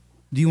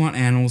do you want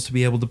animals to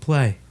be able to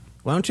play?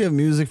 Why don't you have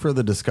music for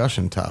the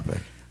discussion topic?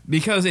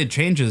 Because it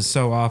changes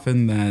so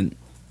often that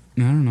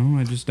I don't know.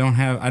 I just don't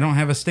have. I don't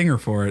have a stinger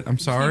for it. I'm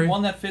sorry.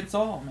 One that fits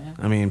all, man.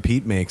 I mean,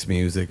 Pete makes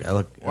music.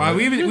 Well,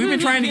 we've been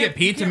trying to get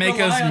Pete to make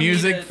us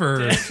music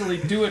for actually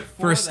do it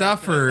for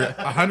stuff for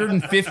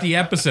 150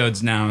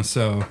 episodes now.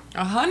 So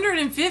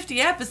 150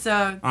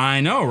 episodes.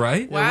 I know,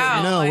 right?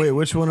 Wow. No, wait.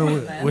 Which one are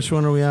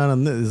we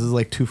on this? This is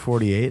like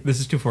 248. This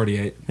is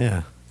 248.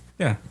 Yeah.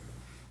 Yeah.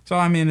 So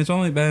I mean, it's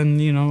only been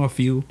a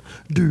few.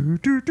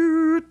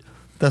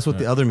 That's what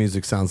the other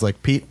music sounds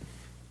like. Pete,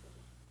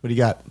 what do you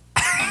got?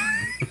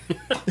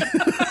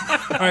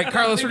 All right,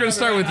 Carlos, we're going to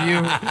start with you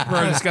for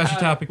our discussion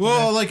topic.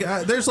 Well,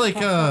 there's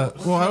I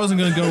wasn't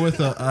going to go with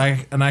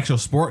an actual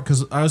sport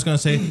because I was going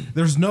to say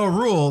there's no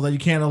rule that you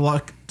can't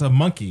elect a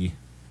monkey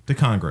to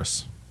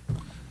Congress.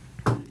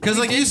 Because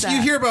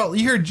you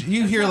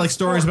hear like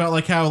stories about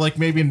like how like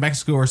maybe in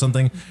Mexico or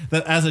something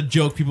that as a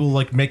joke people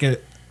like make a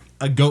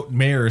goat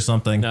mayor or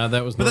something. No,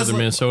 that was But that's Northern like-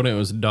 Minnesota. It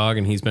was a dog,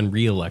 and he's been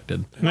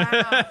reelected. Wait,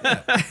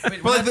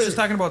 we're just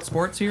talking about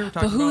sports here. We're But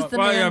talking who's about the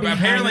Well, man yeah, but behind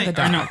apparently, the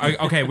dog? I know.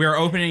 Okay, we're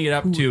opening it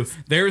up to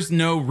there's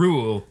no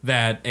rule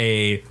that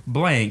a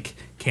blank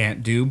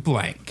can't do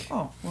blank.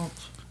 Oh, well,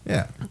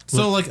 Yeah.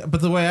 So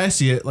but the way I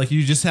see it, like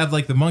you just have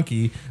like the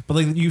monkey, but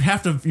like you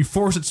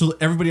force it so that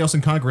everybody else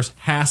in Congress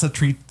has to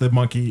treat the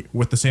monkey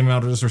with the same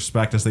amount of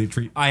disrespect as they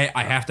treat.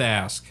 I have to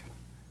ask,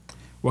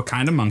 what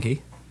kind of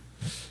monkey?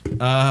 Say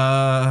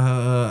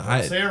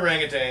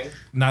orangutan.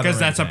 Because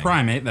that's a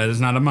primate. That is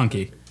not a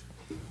monkey.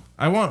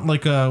 I want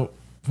like one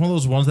of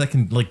those ones that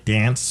can like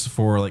dance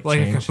for like Like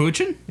change. a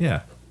capuchin?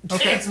 Yeah.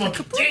 Dance,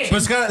 monkey, dance. But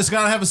it's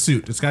gotta have a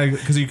suit. It's gotta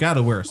because you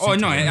gotta wear a suit. Oh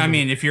no! I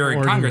mean, if you're in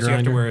Organ Congress, you have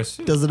to grinder. wear a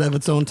suit. Does it have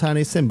its own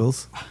tiny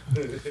symbols?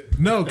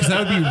 No, because that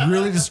would be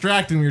really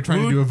distracting when you're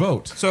trying to do a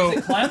vote. So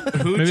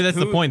Maybe that's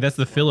the point. That's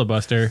the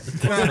filibuster.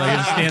 Like,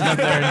 it stands up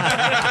there.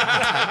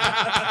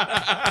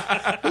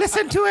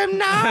 Listen to him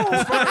now.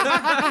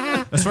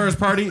 As far as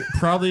party,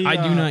 probably I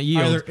do not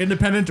yield. either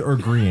independent or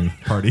green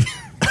party.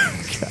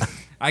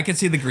 I could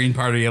see the Green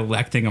Party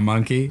electing a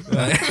monkey.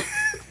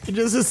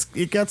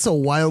 It got so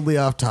wildly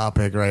off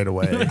topic right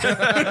away.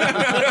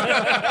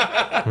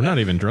 We're not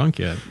even drunk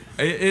yet.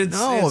 It's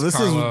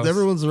Carlos.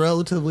 Everyone's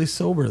relatively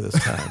sober this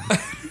time.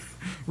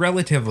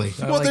 Relatively.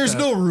 Well, there's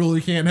no rule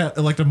you can't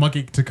elect a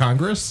monkey to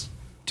Congress.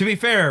 To be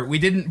fair, we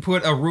didn't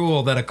put a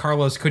rule that a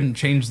Carlos couldn't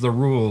change the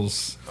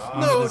rules.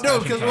 No,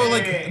 because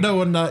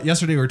when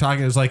yesterday we were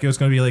talking, it was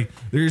going to be like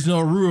there's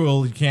no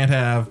rule you can't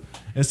have.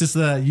 It's just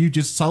that you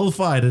just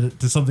solidified it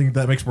to something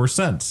that makes more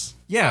sense.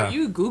 Yeah.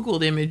 You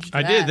Googled image.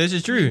 I did. This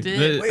is true. You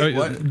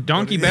did.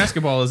 Donkey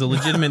basketball is a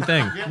legitimate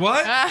thing.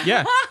 What?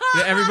 Yeah.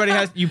 Everybody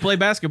has. You play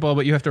basketball,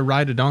 but you have to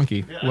ride a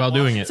donkey while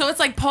doing it. So it's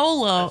like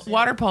polo,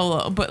 water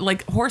polo, but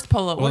like horse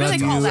polo. What do they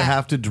Do call you that?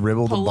 have to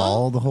dribble the Polo?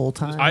 ball the whole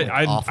time?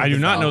 I do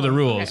not know the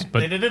rules, They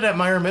but did it at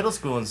Meyer Middle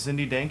School, and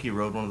Cindy Danke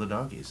rode one of the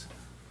donkeys.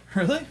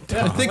 really?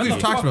 I think we've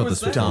talked about this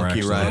before. Donkey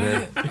actually.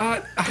 rider.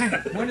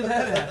 When did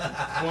that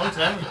happen? A long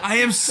time ago. I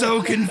am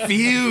so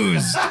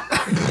confused.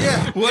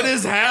 What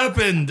has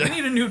happened? I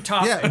need a new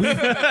topic.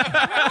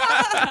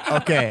 Yeah,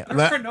 Okay,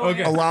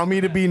 Okay. allow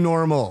me to be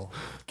normal.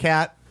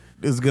 Cat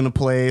is gonna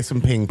play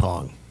some ping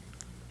pong.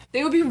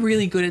 They would be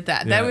really good at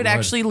that. Yeah, That it would would.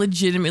 actually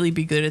legitimately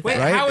be good at Wait,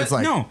 that. Right? how It's is,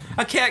 like- no,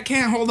 a cat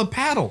can't hold a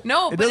paddle.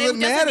 No, It but doesn't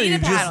matter. need You a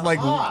just paddle.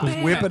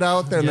 like whip it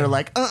out there, and they're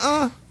like, But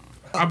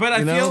I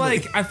You know, feel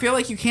like-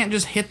 like you can't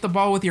just hit the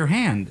ball with your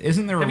hand.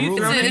 Isn't there a Have you rule?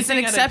 thrown It's an anything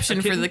at a exception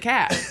for kitten? the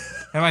cat.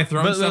 Have I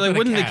thrown but stuff like, at a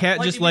wouldn't the cat? cat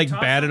Like just if you like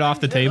toss bat it off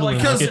the something, table like-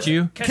 and look at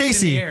you? Catch it in the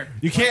Casey, air.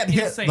 you can't Like,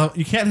 hit insane.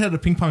 you can't hit a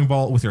ping pong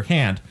ball with your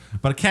hand,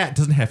 but a cat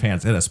doesn't have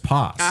hands; it has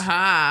paws.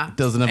 Aha.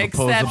 doesn't have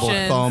opposable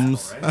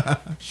Exceptions. thumbs.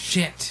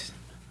 Shit.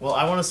 Well,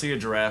 I want to see a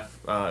giraffe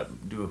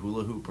do a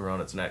hula hoop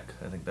around its neck.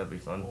 I think that'd be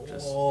fun.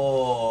 Just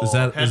Is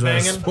that a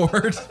Headbanging?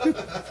 sport?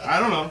 I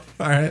don't know.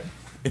 All right.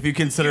 If you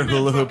consider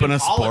hula hooping a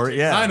sport,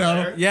 yeah. I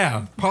know.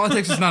 Yeah,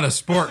 politics is not a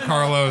sport,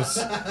 Carlos.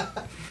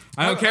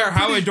 I don't care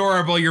how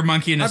adorable your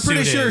monkey in a I'm suit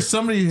pretty sure is.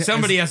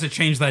 Somebody has to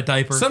change that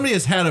diaper. Somebody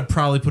has had to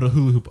probably put a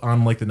hula hoop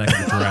on like the neck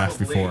of a giraffe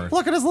before.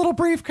 Look at his little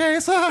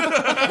briefcase.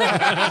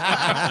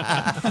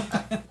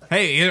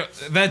 Hey, you know,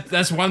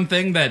 that's one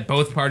thing that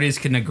both parties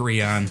can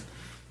agree on.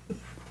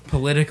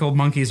 Political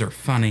monkeys are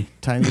funny.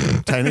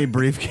 Tiny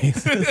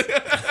briefcase.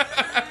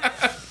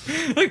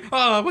 Like,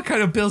 oh, what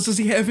kind of bills does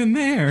he have in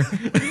there?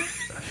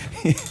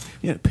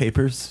 Yeah,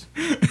 papers.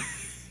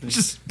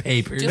 Just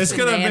papers. Just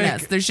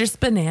bananas. There's just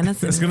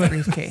bananas in the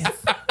briefcase.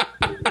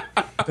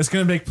 It's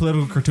gonna make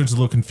political cartoons a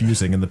little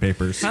confusing in the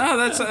papers. Oh,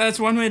 that's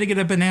one way to get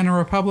a banana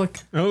republic.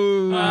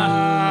 Oh.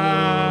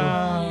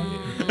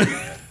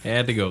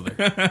 Had to go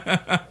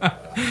there.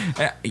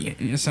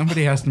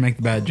 Somebody has to make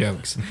the bad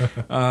jokes.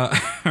 All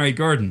right,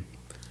 Gordon.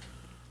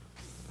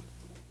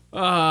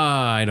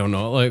 I don't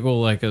know.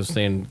 Like I was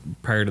saying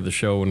prior to the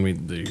show when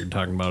you're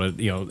talking about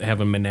it,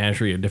 have a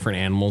menagerie of different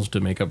animals to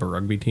make up a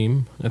rugby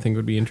team. I think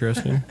would be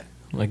interesting.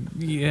 Like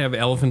you have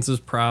elephants as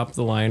prop,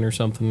 the lion or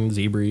something,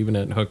 zebra even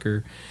at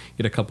hooker.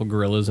 Get a couple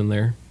gorillas in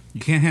there.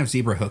 You can't have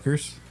zebra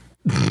hookers.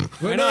 No.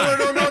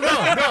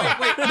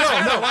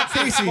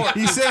 Casey,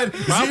 he said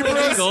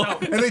zebras,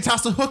 and they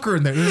tossed a hooker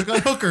in there. There's a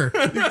hooker.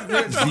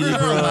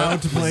 Zebra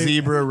allowed to play.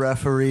 Zebra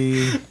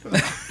referee.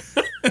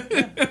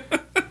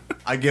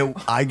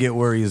 I get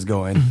where he's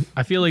going.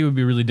 I feel like it would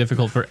be really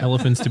difficult for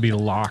elephants to be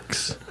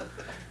locks.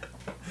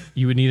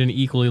 You would need an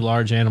equally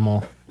large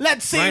animal.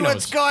 Let's see Rhinos.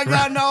 what's going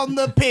on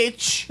the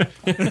pitch.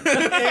 It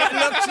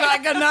looks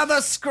like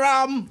another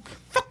scrum.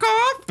 Fuck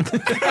off.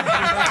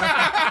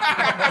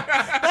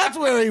 That's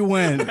where he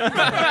went.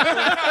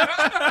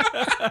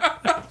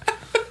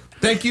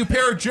 Thank you,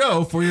 Parrot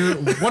Joe, for your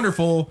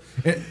wonderful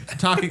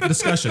talking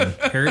discussion.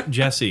 Parrot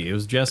Jesse. It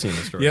was Jesse in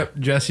the story. Yep,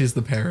 Jesse's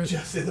the parrot.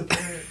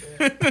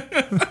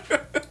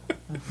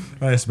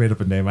 I just made up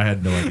a name. I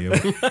had no idea.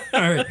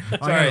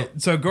 All right.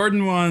 So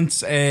Gordon wants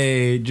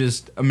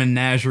just a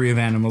menagerie of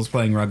animals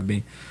playing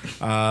rugby.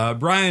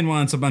 Brian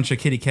wants a bunch of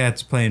kitty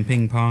cats playing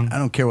ping pong. I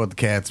don't care what the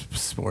cats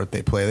sport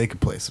they play. They can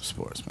play some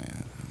sports,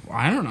 man.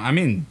 I don't know. I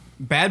mean,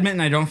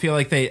 badminton. I feel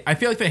like they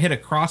hit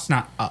across,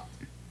 not up.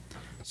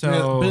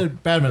 So Yeah,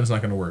 badminton's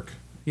not going to work.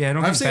 yeah, I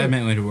don't I've think seen-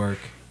 badminton would work.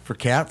 For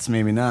cats,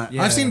 maybe not.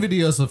 Yeah. I've seen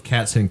videos of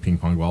cats hitting ping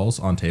pong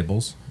balls on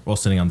tables while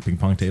sitting on ping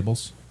pong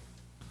tables.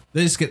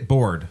 They just get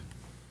bored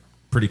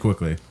pretty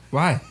quickly.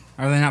 Why?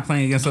 Are they not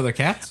playing against other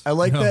cats? I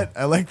like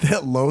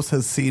that Los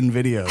has seen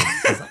videos.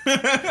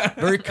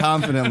 Very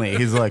confidently.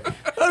 He's like,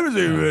 I've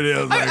seen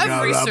videos like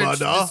I've researched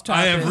this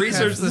I have topic.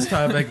 researched this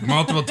topic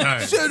multiple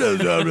times. And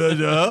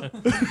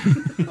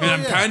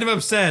I'm kind of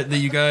upset that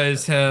you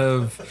guys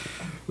have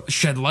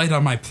shed light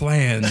on my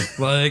plan.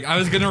 Like, I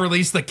was going to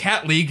release the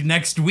Cat League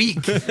next week.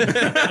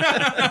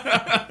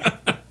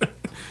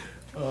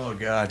 Oh,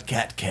 God.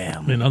 Cat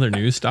cam. In other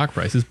news, stock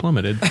prices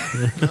plummeted.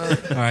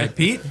 All right,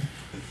 Pete?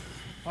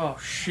 Oh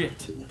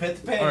shit!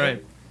 All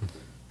right.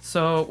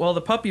 So, well,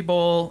 the Puppy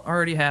Bowl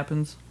already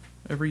happens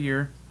every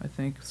year, I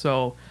think.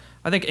 So,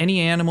 I think any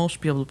animal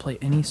should be able to play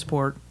any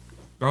sport.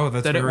 Oh,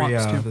 that's That it very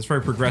wants to. that's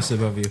very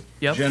progressive of you.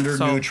 Yep. Gender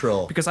So-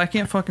 neutral. Because I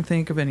can't fucking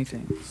think of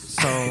anything.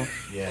 So,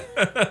 Yeah.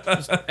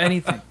 just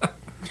anything.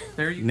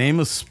 There you. Name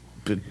a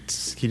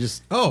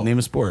name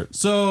a sport.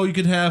 So you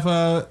could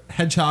have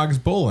hedgehogs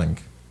bowling.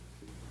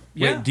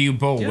 Yeah. Wait, do you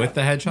bowl Yeah. with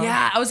the hedgehog?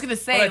 Yeah, I was gonna But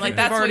I say think like they've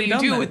that's what already you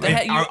done do that. with the Wait,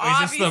 head. You is this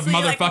the obviously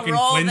like motherfucking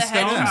roll the Flintstones?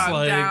 hedgehog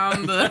Like-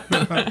 down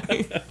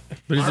the.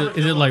 But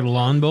is it like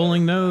lawn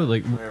bowling though?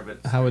 Like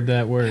how would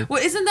that work?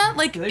 Well, isn't that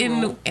like they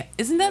roll?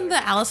 Isn't that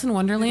the Alice in Do they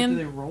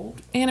Wonderland roll?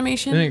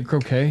 animation? Isn't it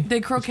croquet?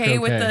 They croquet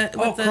with croquet. the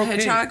croquet.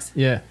 hedgehogs.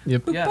 Yeah.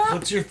 Yep. Yeah.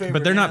 What's your favorite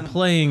But they're not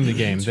playing the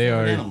game. They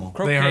are.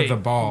 They are the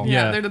ball.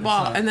 Yeah, Yeah. they're the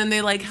ball, and then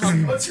they like help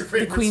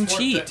the queen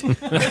cheat.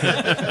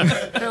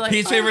 They're like,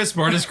 Pete's favorite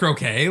sport is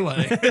croquet.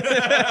 Like,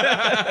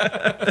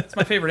 It's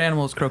my favorite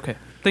animal is croquet.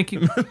 Thank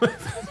you.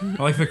 I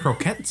like the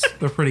croquettes.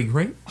 They're pretty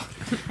great.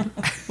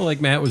 Well,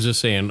 like Matt was just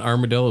saying,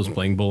 armadillos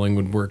playing bowling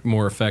would work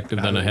more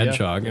effective than a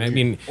hedgehog. And I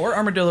mean, Or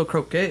armadillo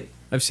croquet.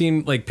 I've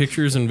seen like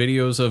pictures and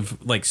videos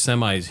of like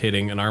semis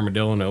hitting an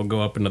armadillo, and it'll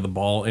go up into the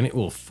ball, and it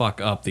will fuck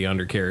up the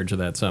undercarriage of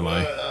that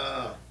semi.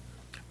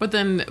 but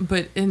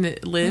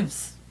it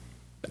lives.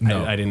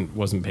 No. I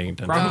wasn't paying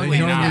attention. Probably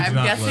yeah, not. I'm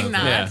not guessing live.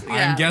 not.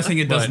 Yeah. I'm guessing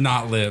it does But-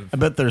 not live. I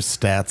bet there's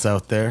stats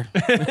out there.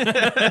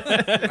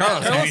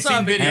 Carlos, have you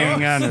seen video?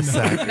 Hang on a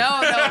sec. No,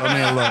 Let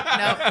me look.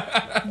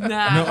 no,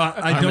 nah. No,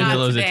 I don't.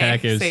 Armadillo's today,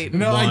 attack is Satan.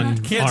 No, I one.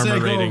 can't say I Armor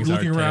go ratings are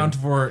looking 10. around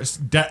for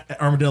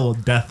armadillo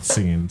death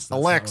scenes. That's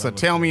Alexa, not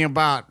what I tell me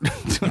about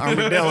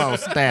armadillo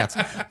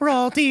stats.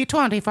 Roll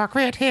D20 for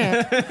crit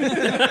hit.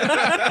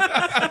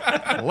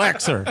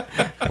 Alexa,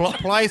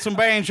 play some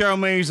banjo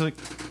music.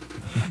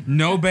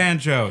 No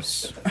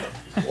banjos.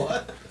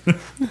 What?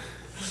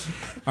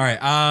 All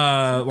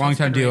right.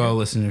 Longtime duo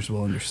listeners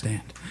will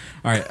understand.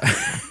 All right.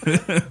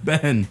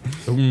 Ben.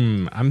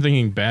 I'm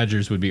thinking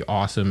Badgers would be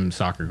awesome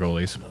soccer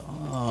goalies.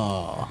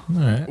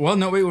 Well,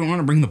 no, we wouldn't want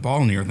to bring the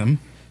ball near them.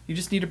 You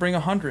just need to bring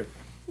 100.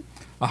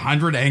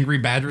 100 angry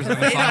badgers on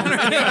the soccer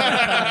team?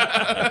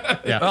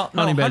 Yeah, Well,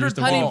 no, honey badgers. 100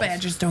 don't Honey balls.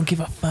 badgers don't give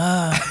a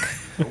fuck.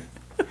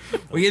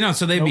 Well,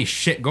 so they'd be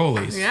shit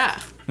goalies. Yeah.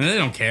 They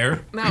don't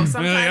care. No, They're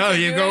sometimes like, oh,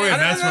 they you do go it. in,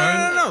 that's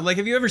fine. No. Like,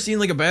 have you ever seen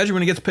like a badger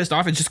when it gets pissed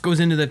off? It just goes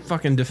into the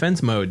fucking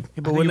defense mode.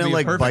 But wouldn't it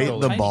like bite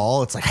the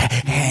ball? It's like,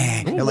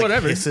 it, like,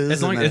 whatever. hisses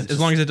As long and then as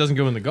long as it doesn't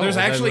go in the goal. There's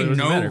that actually doesn't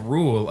no matter.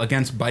 rule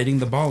against biting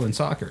the ball in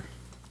soccer.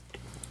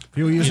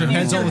 People use their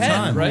heads all the head,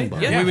 time. right?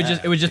 Yeah,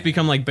 it would just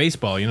become like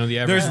baseball. You know, the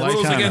average. There's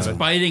rules kind of against it.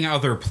 biting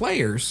other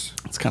players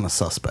it's kind of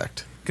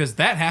suspect. because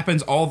that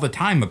happens all the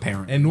time,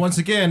 apparently. And once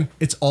again,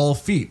 it's all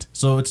feet,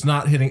 so it's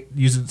not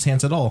using its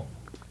hands at all.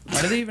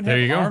 Why do they even There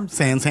have you go. arms?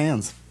 Sans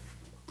hands.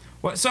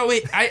 Well, so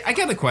wait, I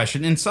got a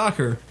question. In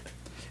soccer,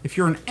 if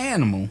you're an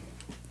animal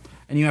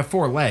and you have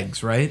 4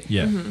 legs, right?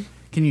 Yeah.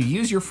 Can you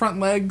use your front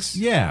legs?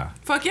 Yeah.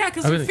 Fuck yeah,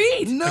 because I your mean-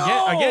 feet. No.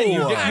 Again,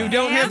 you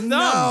don't have thumbs.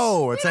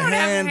 No, it's You a don't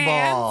have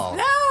handball.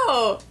 hands.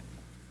 No.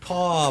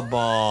 Paw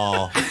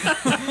ball.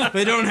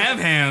 They don't have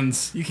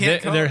hands. You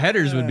can't. Their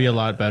headers would be a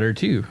lot better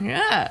too.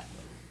 Yeah.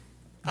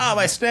 Oh,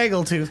 my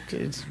snaggletooth.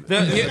 The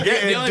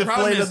only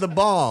problem Deflated is, the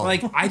ball.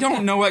 like, I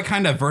don't know what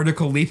kind of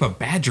vertical leap a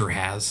badger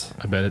has.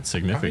 I bet it's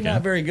significant.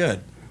 not very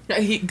good. Yeah,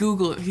 He's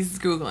Googling. He's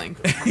googling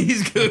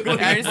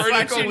I just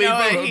want you to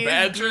know it. He's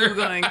badger.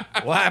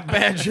 Googling. Why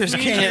badgers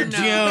can't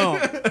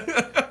jump?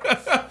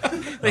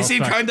 They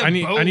seem kind of I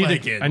need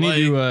bow-legged.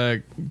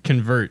 to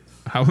convert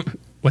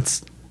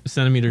what's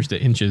centimeters to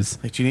inches.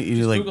 Like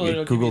you like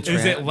Google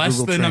Is it less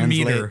Google than a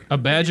Translate. meter? A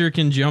badger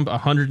can jump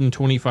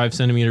 125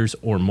 centimeters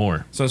or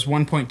more. So it's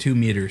 1.2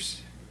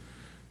 meters.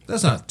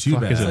 That's not too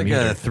Fuck bad. is it Like meter?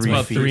 a It's 3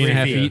 about feet.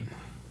 3.5 feet. feet.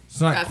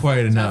 It's not That's-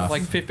 quite that's enough.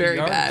 Like 50 Very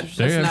yards. bad.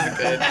 There you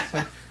That's go. not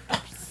good.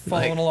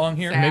 Following along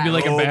here. sad. Maybe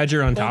like a Oh.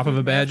 badger on top of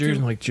a badger,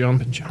 and like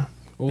jump and jump.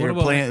 You're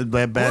playing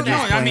badgers. No,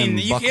 I mean, playing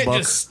you buck can't buck.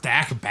 just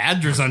stack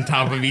badgers on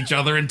top of each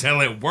other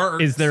until it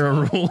works. Is there a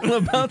rule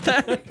about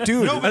that?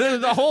 Dude,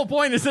 The whole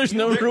point is there's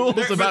no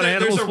rules about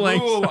animals There's a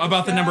playing. rule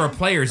about the number of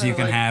players you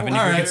can have, and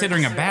if you're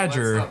considering a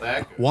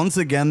badger, once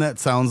again, that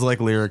sounds like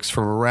lyrics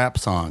from a rap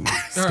song.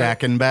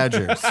 Stacking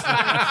badgers.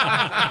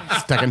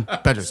 Stacking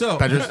badgers. So-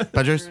 badgers,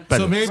 badgers,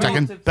 badgers. maybe-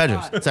 Stacking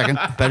badgers. Stacking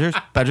badgers,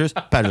 badgers,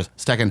 badgers.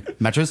 Stacking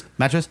mattress,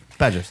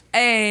 badgers.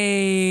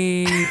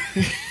 Hey.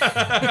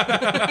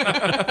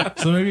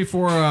 So maybe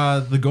for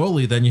the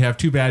goalie, then you have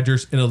 2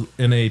 badgers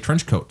in a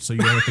trench coat, so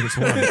you only think it's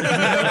one.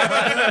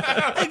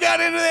 They got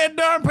into that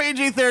darn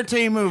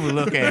PG-13 movie.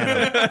 Look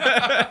at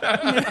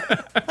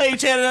them. They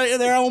each had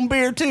their own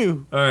beer,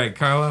 too. all right,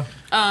 Carla.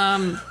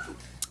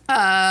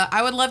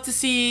 I would love to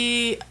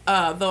see,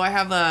 though I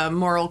have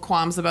moral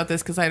qualms about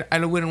this because I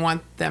wouldn't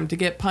want them to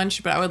get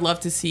punched, but I would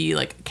love to see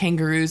like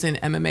kangaroos in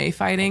MMA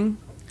fighting.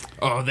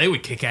 Oh, they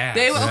would kick ass.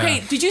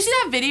 Okay, did you see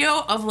that video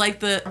of like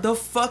the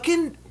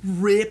fucking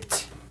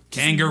ripped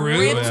Kangaroo?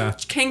 ripped Yeah.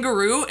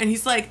 kangaroo, and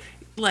he's like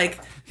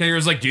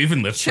Kangaroo's like, do you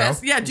even lift,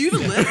 chest, bro? yeah, do you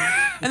even live?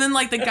 And then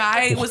like the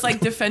guy was like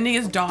defending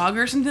his dog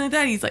or something like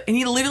that. He's like, and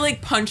he literally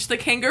like punched the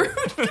kangaroo,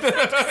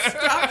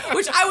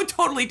 which I would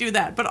totally do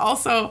that. But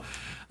also,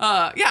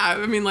 yeah,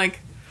 I mean like,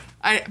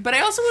 but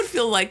I also would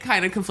feel like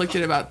kind of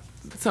conflicted about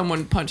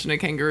someone punching a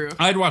kangaroo.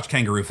 I'd watch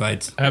kangaroo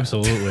fights.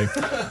 Absolutely.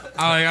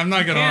 I'm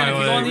not gonna And if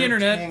you go on lie. the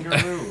internet,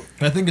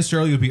 I think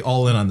Australia would be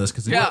all in on this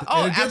because Yeah,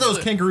 oh, get those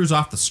absolutely. kangaroos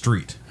off the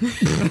street.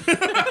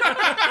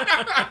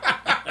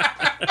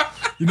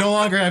 You no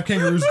longer have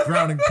kangaroos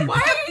drowning people.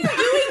 Why are you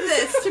doing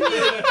this to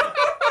me?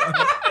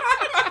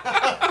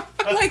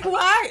 Like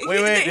why?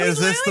 Wait, is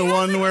this the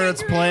one where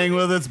it's playing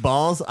with its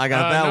balls? I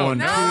got that no.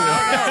 one.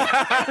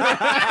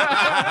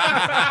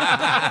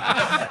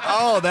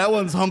 Oh, that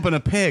one's humping a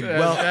pig.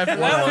 Well,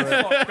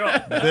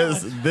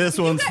 this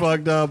one's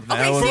fucked up. That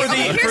Okay, one's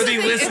here's for the thing.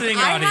 listening if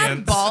I had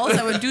audience. balls,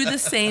 I would do the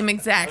same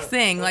exact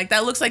thing. Like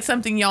that looks like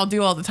something y'all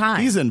do all the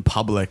time. He's in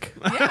public.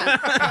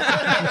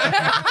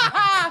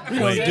 You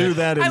don't do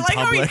that in I like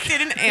public. how he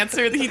didn't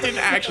answer. He didn't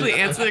actually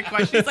answer the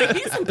question. He's like,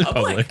 he's in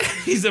public.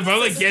 He's in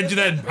public. Can't do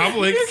that in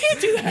public. You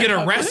can't do that. You get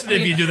arrested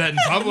if you do that in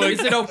public.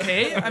 is it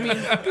okay? I mean,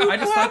 I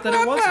just thought that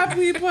it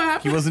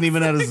wasn't. He wasn't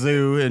even at a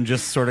zoo and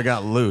just sort of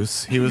got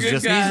loose. He was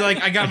just. He's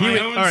like, I got my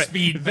own all right,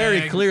 speed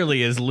very bag.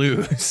 clearly is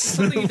loose.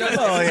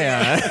 Oh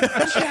yeah.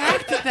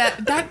 Jacked.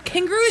 That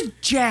kangaroo is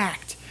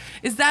jacked.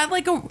 Is that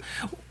like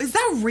is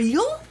that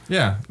real?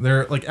 Yeah,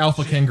 they're like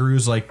alpha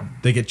kangaroos. Like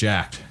they get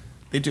jacked.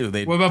 They do.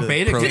 They. What about the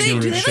beta protein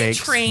Do they like shakes.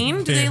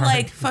 train? Do they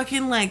like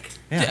fucking like?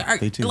 Yeah,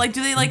 they do. Like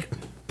do they like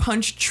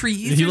punch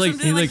trees He or like-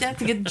 something he like like- that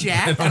to get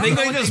jacked? I think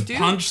don't they know what just do.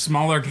 punch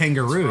smaller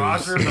kangaroos.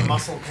 Roger the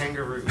muscle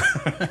kangaroo.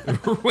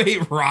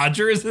 Wait,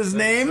 Roger is his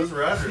name? That's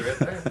Roger right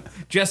there.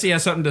 Jesse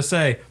has something to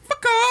say.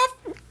 Fuck off.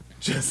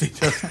 Jesse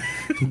just.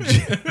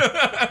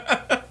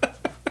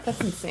 That's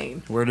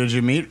insane. Where did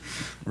you meet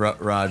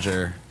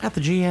Roger? At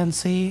the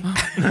GNC.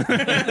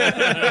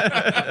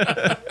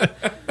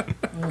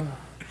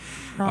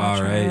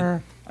 All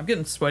right. I'm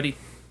getting sweaty.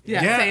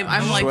 Yeah, Yeah, same.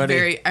 I'm like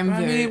sweaty. I'm I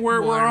very. mean,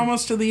 we're warm.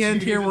 almost to the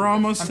end here. We're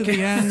almost to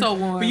the end. so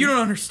warm. But you don't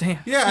understand.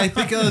 Yeah, I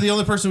think the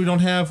only person we don't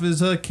have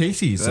is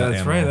Casey's. That's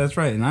animal. right. That's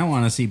right. And I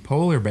want to see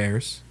polar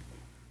bears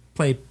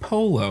play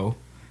polo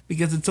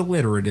because it's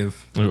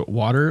alliterative.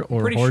 Water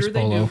or Pretty horse sure they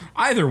polo? do.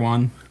 Either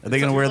one. Are they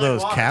going to wear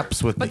those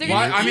caps with the they're ears?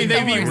 gonna- I mean,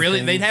 they'd be Things.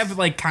 really. They'd have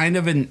like kind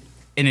of an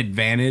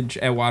advantage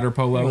at water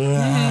polo.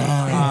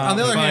 On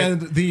the other but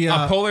hand, the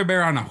A polar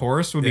bear on a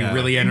horse would be Yeah.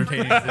 really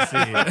entertaining to see.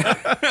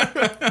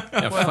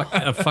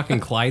 A fucking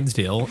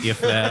Clydesdale,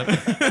 if that.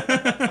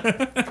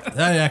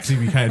 that'd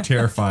actually be kind of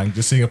terrifying.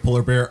 Just seeing a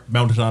polar bear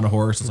mounted on a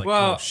horse. It's like,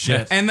 Well, oh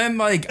shit. and then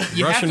like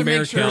you Russian have to bear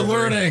make sure You're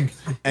cavalry. learning. to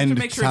And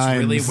make sure it's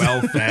really times.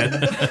 well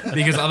fed,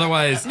 because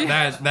otherwise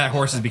that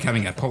horse is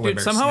becoming a polar Dude,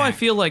 bear. somehow I snack.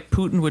 ful like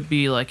Putin would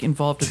be like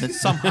involved in this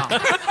somehow.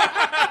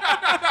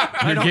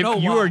 I don't know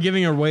You why. are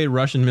giving away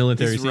Russian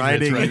military He's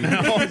secrets riding, right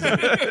now.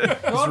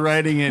 he's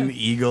riding an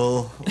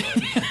eagle.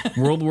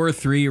 World War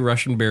III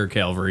Russian bear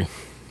cavalry.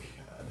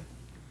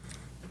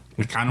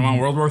 I kind of want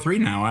World War III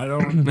now. I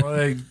don't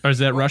like. Or is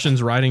that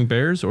Russians riding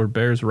bears or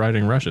bears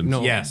riding Russians?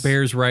 No, Yes.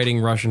 bears riding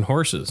Russian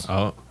horses.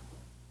 Oh,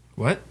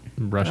 What?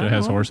 Russia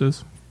has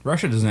horses?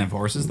 Russia doesn't have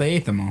horses. They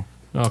ate them all.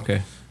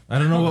 Okay. I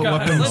don't know what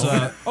weapons.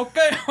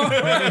 Okay.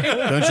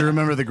 Don't you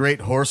remember the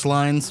great horse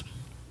lines?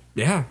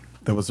 Yeah.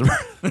 That was they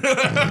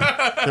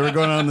were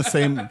going on the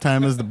same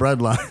time as the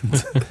bread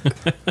lines.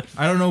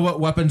 I don't know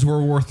what weapons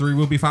World War III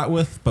will be fought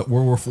with, but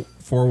World War IV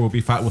will be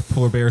fought with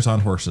polar bears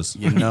on horses.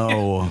 You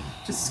know,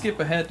 Just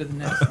skip ahead to the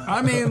next one.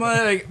 I mean,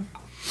 like,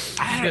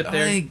 Get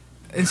there. like,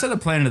 instead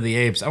of Planet of the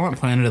Apes, I want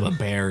Planet of the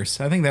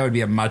Bears. I think that would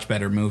be a much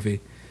better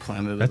movie.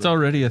 Planet. That's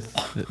already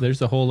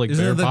there's a whole like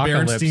Isn't bear it the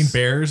apocalypse. Berenstein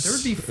Bears? There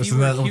would be Isn't fewer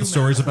that what the humans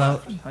story's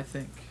about? I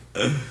think.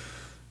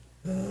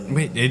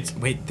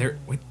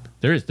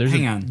 There's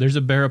Hang a, on. There's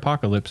a bear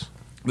apocalypse.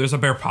 There's a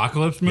Bear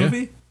Apocalypse Yeah.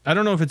 movie? I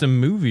don't know if it's a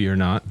movie or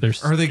not.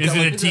 There's Are they Is it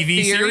a like,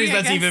 TV theory, series? I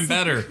That's guess. even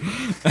better.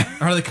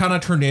 are they caught on a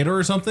tornado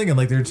or something? And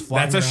like they're just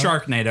flying That's a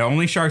around? Sharknado.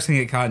 Only sharks can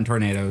get caught in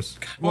tornadoes.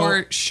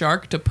 Or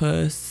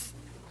Sharktopus.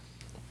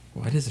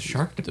 What is a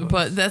Sharknado?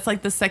 But that's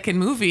like the second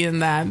movie in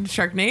that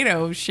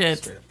Sharknado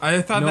shit.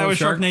 I thought No, that was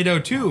Shark-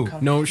 Sharknado too.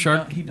 No, he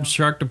don't.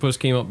 Sharktopus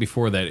came out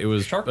before that. It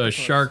was a Sharktopus.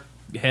 shark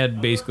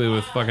head basically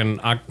with fucking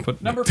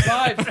octopus. Number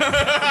 5. There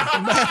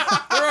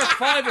are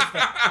 5 of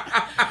them.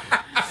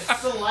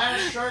 It's the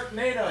last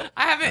Sharknado.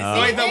 I haven't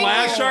seen Wait, the it.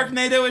 last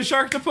Sharknado is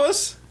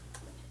Sharktopus?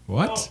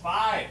 What?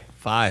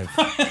 5.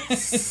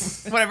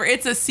 Whatever.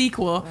 It's a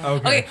sequel.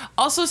 Okay.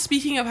 Also,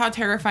 speaking of how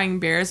terrifying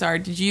bears are,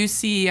 did you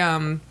see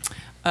the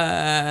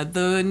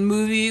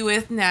movie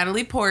with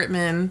Natalie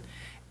Portman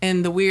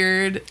and the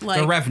weird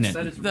like The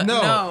Revenant.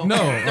 No,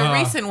 the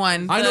recent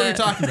one. I know what the- you're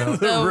talking about.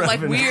 The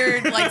like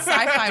weird like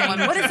sci-fi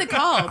one. What is it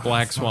called?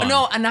 Black Swan.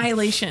 No,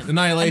 Annihilation.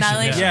 Annihilation,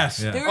 Yes.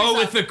 Yeah. There Oh,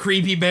 was with the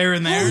creepy bear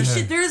in there. Holy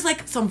shit! There's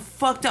like some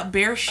fucked up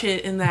bear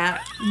shit in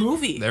that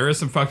movie. There is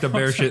some fucked up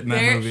bear shit in that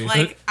Bear- movie.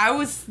 Like I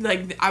was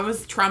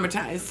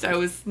traumatized. I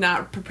was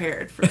not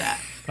prepared for that.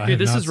 I have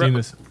this not is seen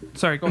this.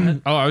 Sorry, go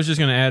ahead. Oh, I was just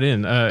going to add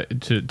in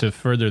to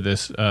further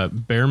this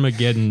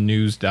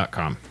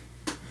bearmageddonnews.com.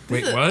 Wait,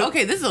 This is- what?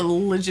 Okay, this is a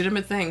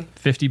legitimate thing.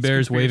 50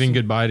 bears Conspiracy. waving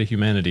goodbye to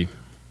humanity.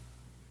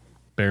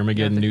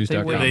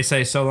 Bearmageddonnews.com. wave. They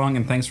say so long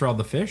and thanks for all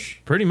the fish.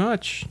 Pretty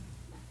much.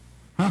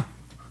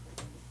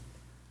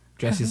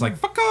 Jesse's like,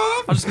 fuck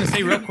off. I'm just gonna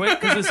say real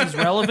quick because this is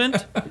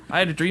relevant. I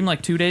had a dream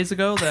like 2 days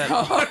ago that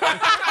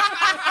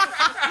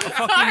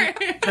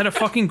a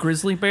fucking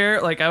grizzly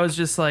bear. Like I was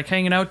just like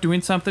hanging out doing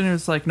something, and it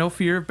was like no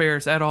fear of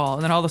bears at all.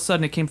 And then all of a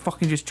sudden it came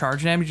fucking just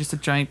charging at me, just a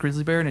giant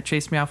grizzly bear, and it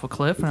chased me off a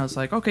cliff. And I was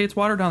like, okay, it's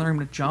water down there. I'm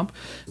gonna jump.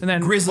 And then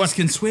Grizzlies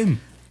can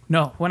swim.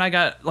 no, when I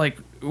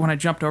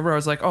jumped over, I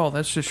was like, oh,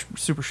 that's just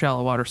super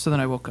shallow water. So then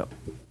I woke up.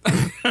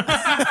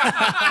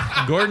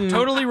 Gordon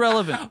Totally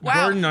relevant.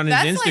 Wow, Gordon on his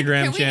that's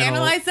Instagram like, can channel. we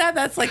analyze that?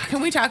 That's like,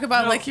 can we talk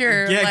about like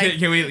your Yeah, like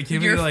can we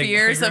your like,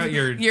 fears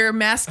figure of out your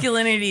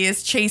masculinity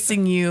is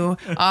chasing you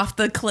off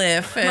the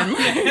cliff and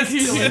I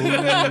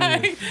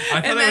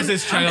thought that was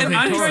his childhood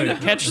I'm trying to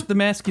toy. catch the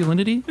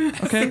masculinity.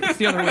 Okay, it's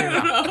the other way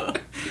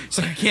around. It's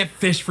like I can't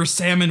fish for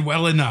salmon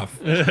well enough.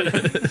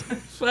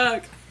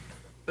 fuck.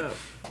 All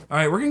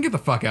right, we're gonna get the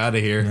fuck out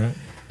of here.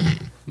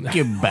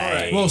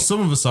 Goodbye. Well, some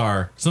of us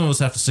are. Some of us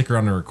have to stick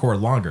around and record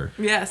longer.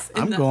 Yes,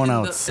 in I'm the- going in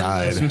the- in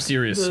outside. Some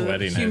serious the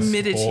sweatiness.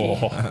 humidity.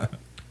 Oh.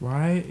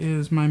 Why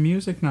is my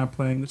music not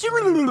playing? This I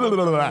can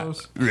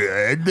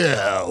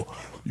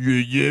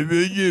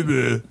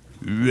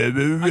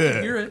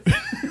hear it. I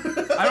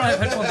don't have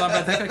headphones on, but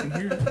I think I can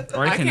hear it.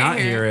 Or I can't cannot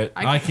hear it.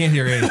 I can't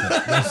hear anything.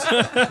 That's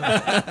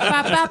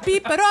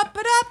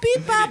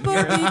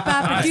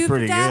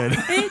pretty good.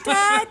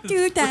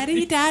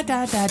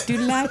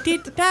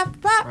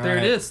 There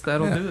it is.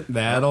 That'll do it.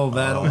 That'll. All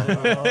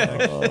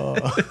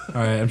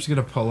right, I'm just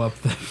gonna pull up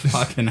the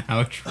fucking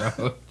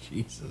outro.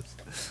 Jesus.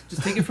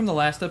 Just take it from the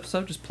last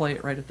episode. Just play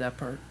it right at that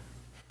part.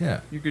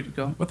 Yeah. You're good to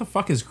go. What the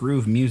fuck is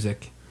groove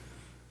music?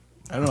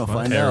 I don't know if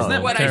I Terrible. know. Isn't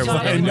that what I Terrible.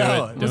 just I did?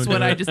 know. Don't That's do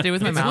what I it. just did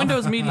with my It's mouth.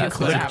 Windows Media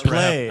Clip.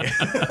 Play.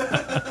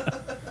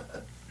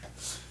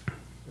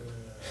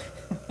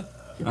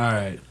 All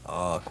right.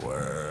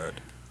 Awkward.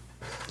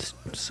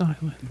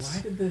 Silence.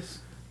 Why did this?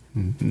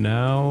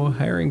 Now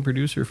hiring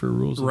producer for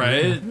Rules of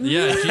Right?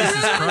 Yeah.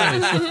 Jesus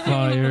Christ.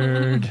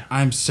 Fired.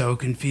 I'm so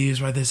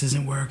confused why this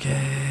isn't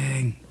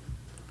working.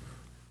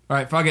 All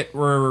right, fuck it.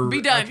 We're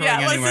Be done. outroing Yeah,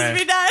 let's anyway. just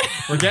be done.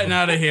 We're getting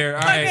out of here.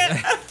 All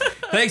right.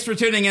 Thanks for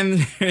tuning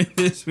in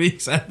this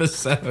week's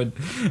episode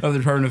of the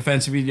Department of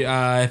Defense. If you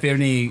have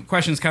any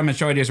questions, comments,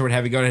 show ideas, or what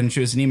have you, go ahead and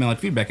shoot us an email at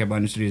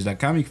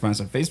feedback@blindnewstudios.com. You can find us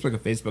on Facebook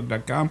at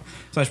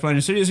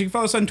facebook.com/blindnewstudios. You can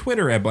follow us on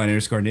Twitter at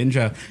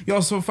blind_ninja. You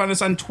also find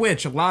us on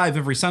Twitch live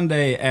every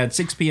Sunday at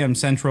 6 p.m.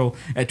 Central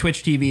at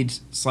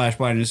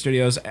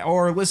twitch.tv/blindnewstudios,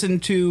 or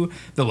listen to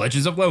The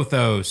Legends of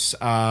Lothos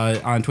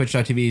on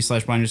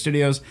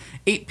twitch.tv/blindnewstudios,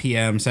 8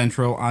 p.m.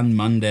 Central on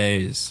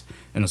Mondays.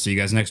 And I'll see you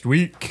guys next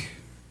week.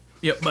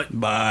 Yep, but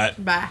Bye.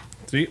 Bye.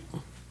 Sweet.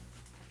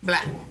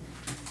 Bye.